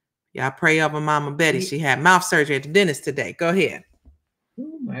 Y'all pray over Mama Betty. She had mouth surgery at the dentist today. Go ahead.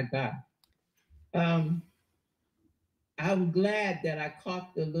 Oh my God. I'm glad that I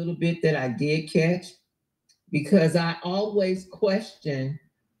caught the little bit that I did catch, because I always question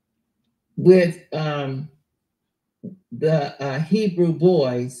with the Hebrew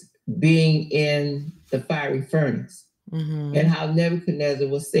boys being in the fiery furnace. Mm-hmm. And how Nebuchadnezzar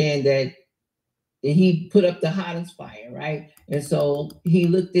was saying that he put up the hottest fire, right? And so he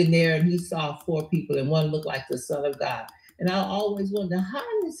looked in there and he saw 4 people, and one looked like the Son of God. And I always wonder, how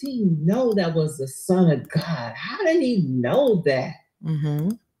does he know that was the Son of God? How did he know that?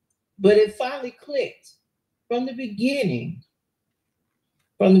 Mm-hmm. But it finally clicked from the beginning.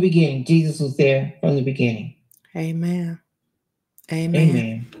 From the beginning, Jesus was there from the beginning. Amen. Amen.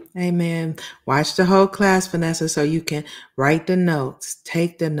 Amen. Amen. Watch the whole class, Vanessa, so you can write the notes,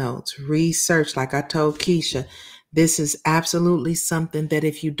 take the notes, research. Like I told Keisha, this is absolutely something that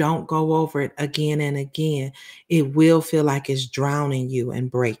if you don't go over it again and again, it will feel like it's drowning you and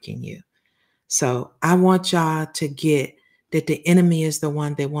breaking you. So I want y'all to get that the enemy is the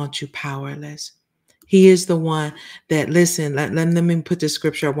one that wants you powerless. He is the one that, listen, let me put the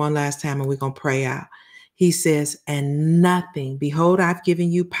scripture up one last time and we're going to pray out. He says, and nothing, behold, I've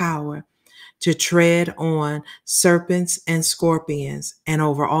given you power to tread on serpents and scorpions and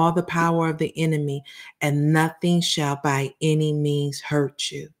over all the power of the enemy, and nothing shall by any means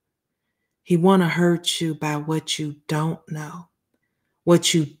hurt you. He want to hurt you by what you don't know,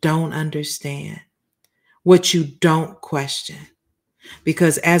 what you don't understand, what you don't question.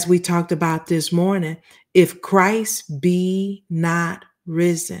 Because as we talked about this morning, if Christ be not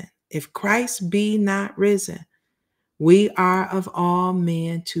risen, if Christ be not risen, we are of all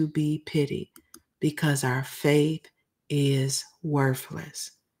men to be pitied, because our faith is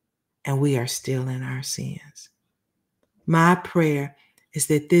worthless and we are still in our sins. My prayer is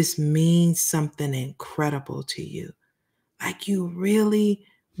that this means something incredible to you. Like you really,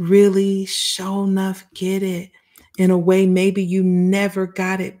 really sure enough get it in a way maybe you never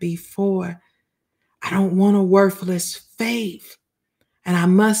got it before. I don't want a worthless faith. And I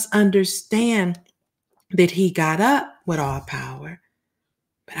must understand that he got up with all power,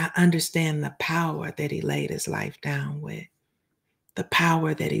 but I understand the power that he laid his life down with, the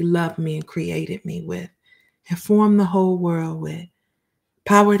power that he loved me and created me with and formed the whole world with,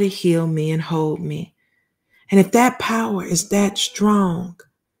 power to heal me and hold me. And if that power is that strong,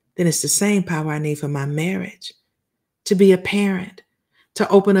 then it's the same power I need for my marriage, to be a parent, to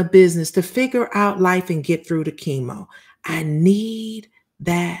open a business, to figure out life and get through the chemo. I need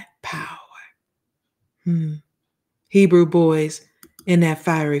that power. Hebrew boys in that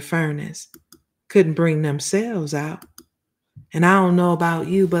fiery furnace couldn't bring themselves out. And I don't know about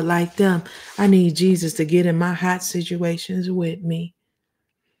you, but like them, I need Jesus to get in my hot situations with me,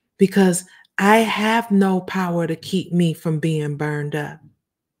 because I have no power to keep me from being burned up.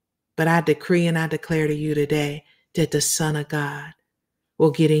 But I decree and I declare to you today that the Son of God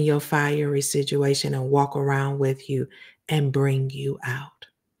will get in your fiery situation and walk around with you and bring you out.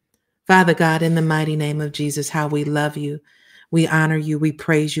 Father God, in the mighty name of Jesus, how we love you. We honor you, we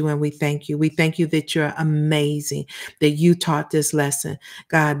praise you, and we thank you. We thank you that you're amazing, that you taught this lesson,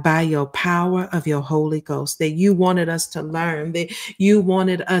 God, by your power of your Holy Ghost, that you wanted us to learn, that you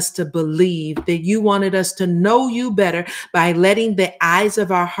wanted us to believe, that you wanted us to know you better by letting the eyes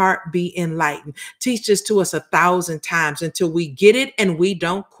of our heart be enlightened. Teach this to us 1,000 times until we get it and we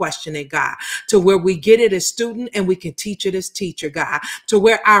don't question it, God, to where we get it as student and we can teach it as teacher, God, to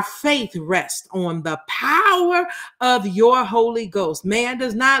where our faith rests on the power of your Holy Ghost. Man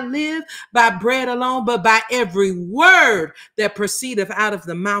does not live by bread alone, but by every word that proceedeth out of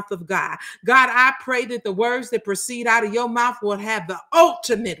the mouth of God. God, I pray that the words that proceed out of your mouth will have the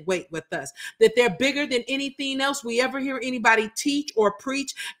ultimate weight with us, that they're bigger than anything else we ever hear anybody teach or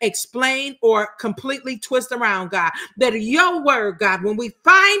preach, explain, or completely twist around, God. That your word, God, when we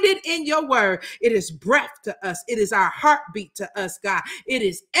find it in your word, it is breath to us. It is our heartbeat to us, God. It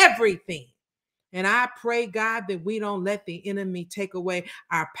is everything. And I pray, God, that we don't let the enemy take away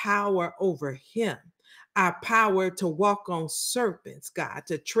our power over him, our power to walk on serpents, God,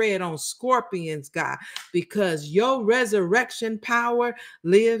 to tread on scorpions, God, because your resurrection power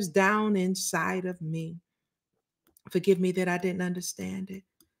lives down inside of me. Forgive me that I didn't understand it.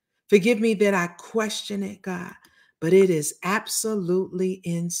 Forgive me that I question it, God, but it is absolutely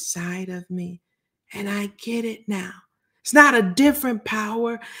inside of me. And I get it now. It's not a different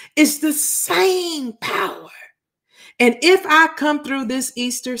power. It's the same power. And if I come through this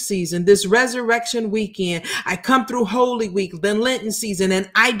Easter season, this resurrection weekend, I come through Holy Week, the Lenten season,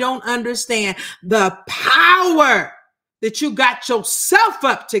 and I don't understand the power that you got yourself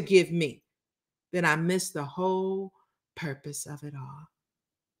up to give me, then I miss the whole purpose of it all.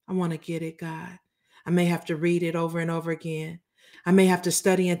 I want to get it, God. I may have to read it over and over again. I may have to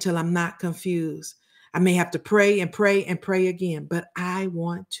study until I'm not confused. I may have to pray and pray and pray again, but I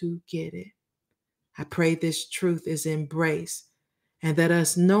want to get it. I pray this truth is embraced and that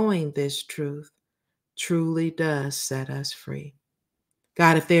us knowing this truth truly does set us free.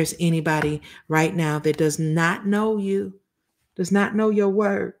 God, if there's anybody right now that does not know you, does not know your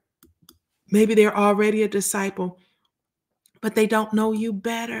word, maybe they're already a disciple, but they don't know you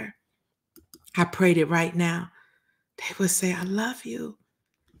better. I pray that right now they will say, I love you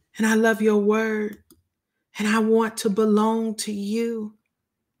and I love your word and I want to belong to you.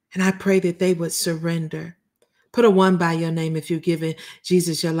 And I pray that they would surrender. Put a 1 by your name if you're giving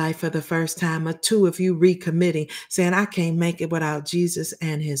Jesus your life for the first time, a 2 if you recommitting, saying, I can't make it without Jesus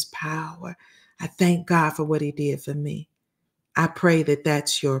and his power. I thank God for what he did for me. I pray that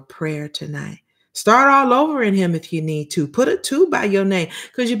that's your prayer tonight. Start all over in him if you need to. Put a 2 by your name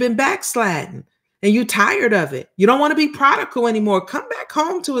because you've been backsliding and you're tired of it. You don't want to be prodigal anymore. Come back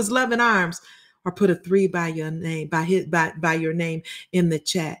home to his loving arms. Or put a 3 by your name, by your name in the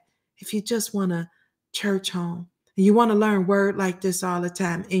chat. If you just want a church home, You want to learn word like this all the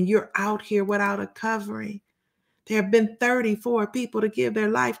time, and you're out here without a covering. There have been 34 people to give their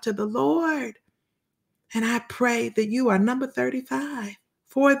life to the Lord. And I pray that you are number 35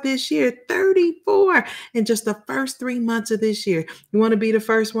 for this year. 34 in just the first 3 months of this year. You want to be the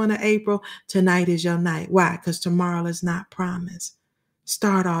first one of April? Tonight is your night. Why? Because tomorrow is not promised.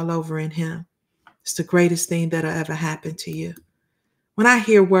 Start all over in Him. It's the greatest thing that'll ever happen to you. When I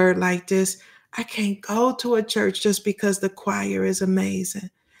hear word like this, I can't go to a church just because the choir is amazing,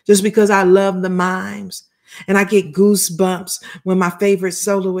 just because I love the mimes, and I get goosebumps when my favorite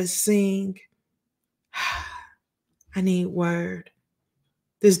soloists sing. I need word.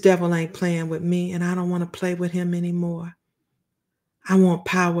 This devil ain't playing with me, and I don't want to play with him anymore. I want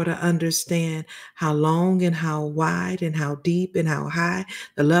power to understand how long and how wide and how deep and how high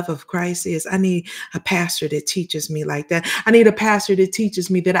the love of Christ is. I need a pastor that teaches me like that. I need a pastor that teaches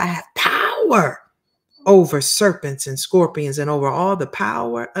me that I have power over serpents and scorpions and over all the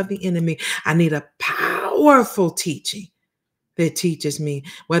power of the enemy. I need a powerful teaching that teaches me,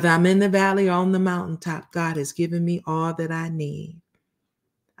 whether I'm in the valley or on the mountaintop, God has given me all that I need.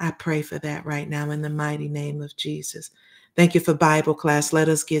 I pray for that right now in the mighty name of Jesus. Thank you for Bible class. Let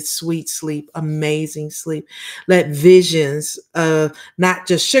us get sweet sleep, amazing sleep. Let visions of not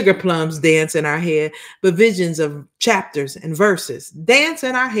just sugar plums dance in our head, but visions of chapters and verses dance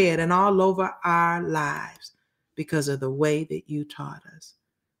in our head and all over our lives because of the way that you taught us.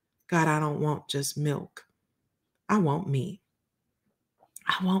 God, I don't want just milk. I want meat.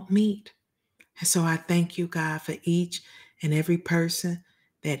 I want meat. And so I thank you, God, for each and every person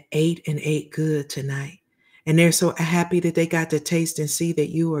that ate and ate good tonight. And they're so happy that they got to taste and see that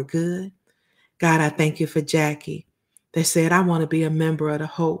you are good. God, I thank you for Jackie that said, I want to be a member of the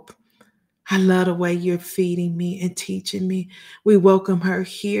Hope. I love the way you're feeding me and teaching me. We welcome her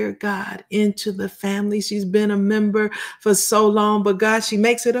here, God, into the family. She's been a member for so long, but God, she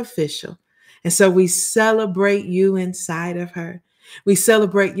makes it official. And so we celebrate you inside of her. We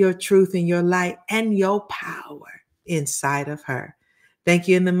celebrate your truth and your light and your power inside of her. Thank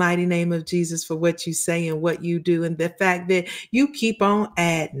you in the mighty name of Jesus for what you say and what you do, and the fact that you keep on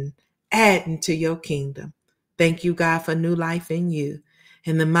adding to your kingdom. Thank you, God, for new life in you.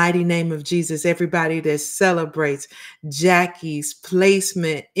 In the mighty name of Jesus, everybody that celebrates Jackie's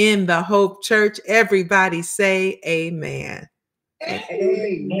placement in the Hope Church, everybody say amen.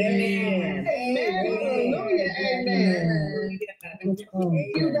 Amen. Amen. Hallelujah. Amen. Thank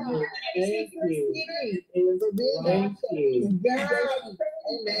you.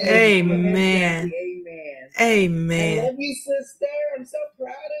 Amen. Amen. Amen. I love you, sister. I'm so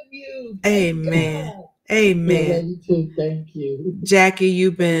proud of you. Amen. Amen. Thank you. Jackie,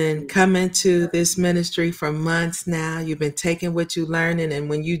 you've been coming to this ministry for months now. You've been taking what you're learning, and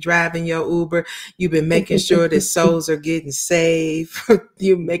when you drive in your Uber, you've been making sure that souls are getting saved.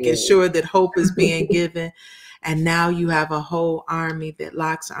 You're making sure that hope is being given. And now you have a whole army that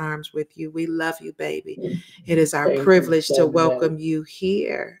locks arms with you. We love you, baby. It is our privilege to welcome you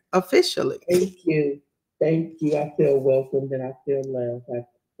here officially. Thank you. Thank you. I feel welcomed and I feel loved. I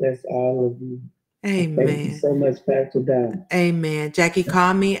bless all of you. Amen. Thank you so much, Pastor Don. Amen. Jackie,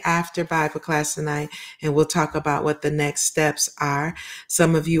 call me after Bible class tonight, and we'll talk about what the next steps are.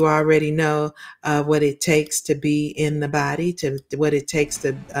 Some of you already know what it takes to be in the body, to what it takes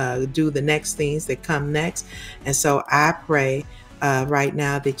to do the next things that come next. And so I pray right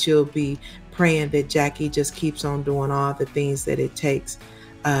now that you'll be praying that Jackie just keeps on doing all the things that it takes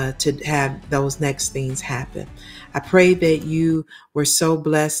to have those next things happen. I pray that you were so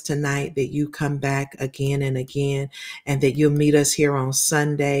blessed tonight that you come back again and again, and that you'll meet us here on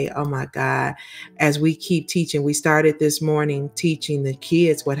Sunday. Oh my God. As we keep teaching, we started this morning teaching the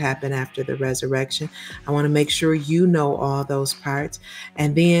kids what happened after the resurrection. I want to make sure you know all those parts.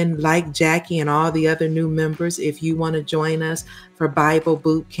 And then, like Jackie and all the other new members, if you want to join us for Bible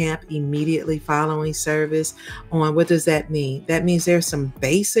boot camp immediately following service on, what does that mean? That means there's some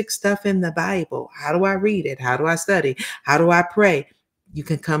basic stuff in the Bible. How do I read it? How do I study? How do I pray? You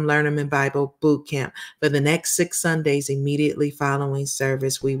can come learn them in Bible boot camp for the next 6 Sundays immediately following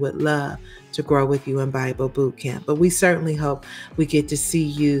service. We would love to grow with you in Bible boot camp, but we certainly hope we get to see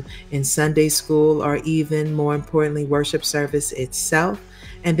you in Sunday school, or even more importantly, worship service itself.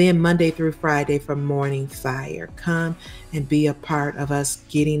 And then Monday through Friday for morning fire. Come and be a part of us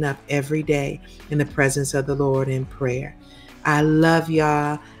getting up every day in the presence of the Lord in prayer. I love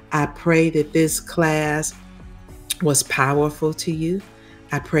y'all. I pray that this class was powerful to you.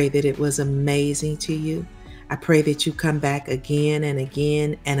 I pray that it was amazing to you. I pray that you come back again and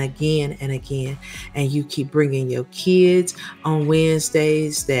again and again and again, and you keep bringing your kids on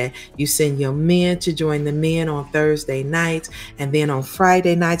Wednesdays, that you send your men to join the men on Thursday nights, and then on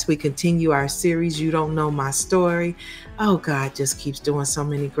Friday nights we continue our series, You Don't Know My Story. Oh, God just keeps doing so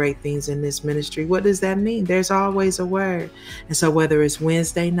many great things in this ministry. What does that mean? There's always a word. And so whether it's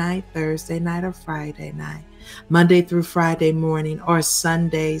Wednesday night, Thursday night, or Friday night, Monday through Friday morning, or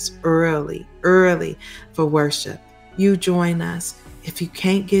Sundays early for worship, you join us. If you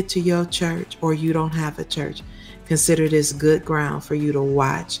can't get to your church or you don't have a church, consider this good ground for you to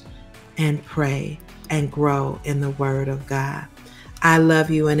watch and pray and grow in the Word of God. I love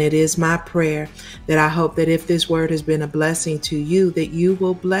you, and it is my prayer that I hope that if this word has been a blessing to you, that you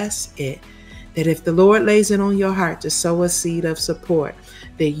will bless it. That if the Lord lays it on your heart to sow a seed of support,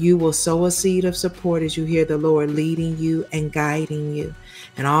 that you will sow a seed of support as you hear the Lord leading you and guiding you.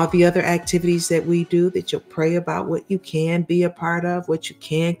 And all the other activities that we do, that you'll pray about what you can be a part of, what you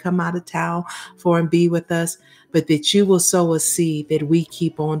can come out of town for and be with us, but that you will sow a seed that we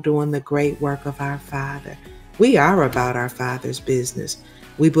keep on doing the great work of our Father. We are about our Father's business.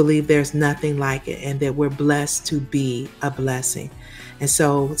 We believe there's nothing like it, and that we're blessed to be a blessing. And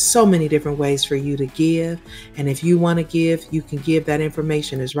so many different ways for you to give. And if you want to give, you can give. That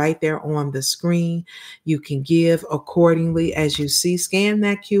information is right there on the screen. You can give accordingly as you see. Scan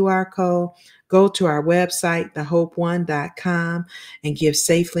that QR code. Go to our website, thehopeone.com, and give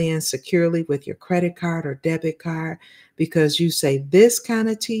safely and securely with your credit card or debit card, because you say this kind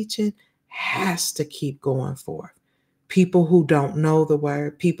of teaching has to keep going forth. People who don't know the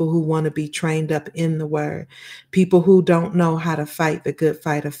word, people who want to be trained up in the word, people who don't know how to fight the good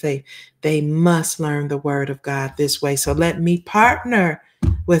fight of faith, they must learn the word of God this way. So let me partner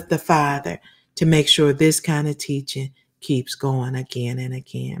with the Father to make sure this kind of teaching keeps going again and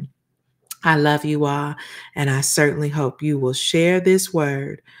again. I love you all, and I certainly hope you will share this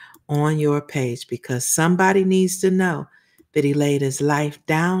word on your page, because somebody needs to know that he laid his life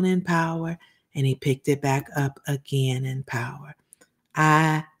down in power and he picked it back up again in power.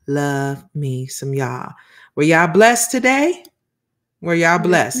 I love me some y'all. Were y'all blessed today? Were y'all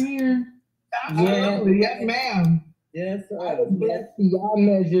blessed? Yes, ma'am. Yes, sir. I was blessed beyond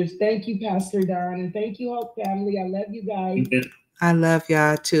measures. Thank you, Pastor Don, and thank you, Hope family. I love you guys. I love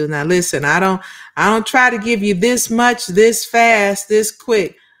y'all too. Now listen, I don't try to give you this much, this fast, this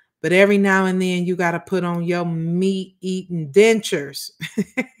quick, but every now and then you got to put on your meat-eating dentures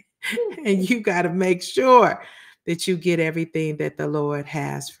and you got to make sure that you get everything that the Lord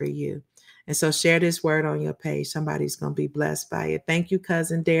has for you. And so share this word on your page. Somebody's going to be blessed by it. Thank you,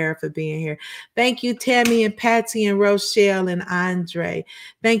 Cousin Dara, for being here. Thank you, Tammy and Patsy and Rochelle and Andre.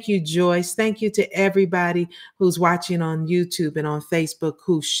 Thank you, Joyce. Thank you to everybody who's watching on YouTube and on Facebook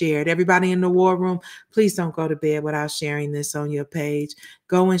who shared. Everybody in the war room, please don't go to bed without sharing this on your page.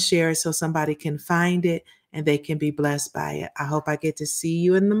 Go and share it so somebody can find it and they can be blessed by it. I hope I get to see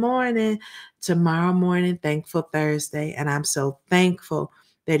you in the morning, tomorrow morning, Thankful Thursday. And I'm so thankful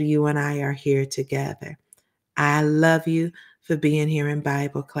that you and I are here together. I love you for being here in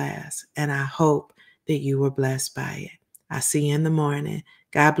Bible class, and I hope that you were blessed by it. I'll see you in the morning.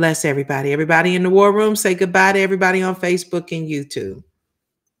 God bless everybody. Everybody in the war room, say goodbye to everybody on Facebook and YouTube.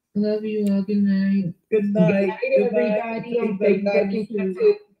 Love you all. Good night. Good night, everybody on Facebook and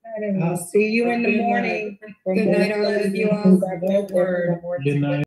YouTube. I'll see you in the morning. Good night. I love you all. Good night.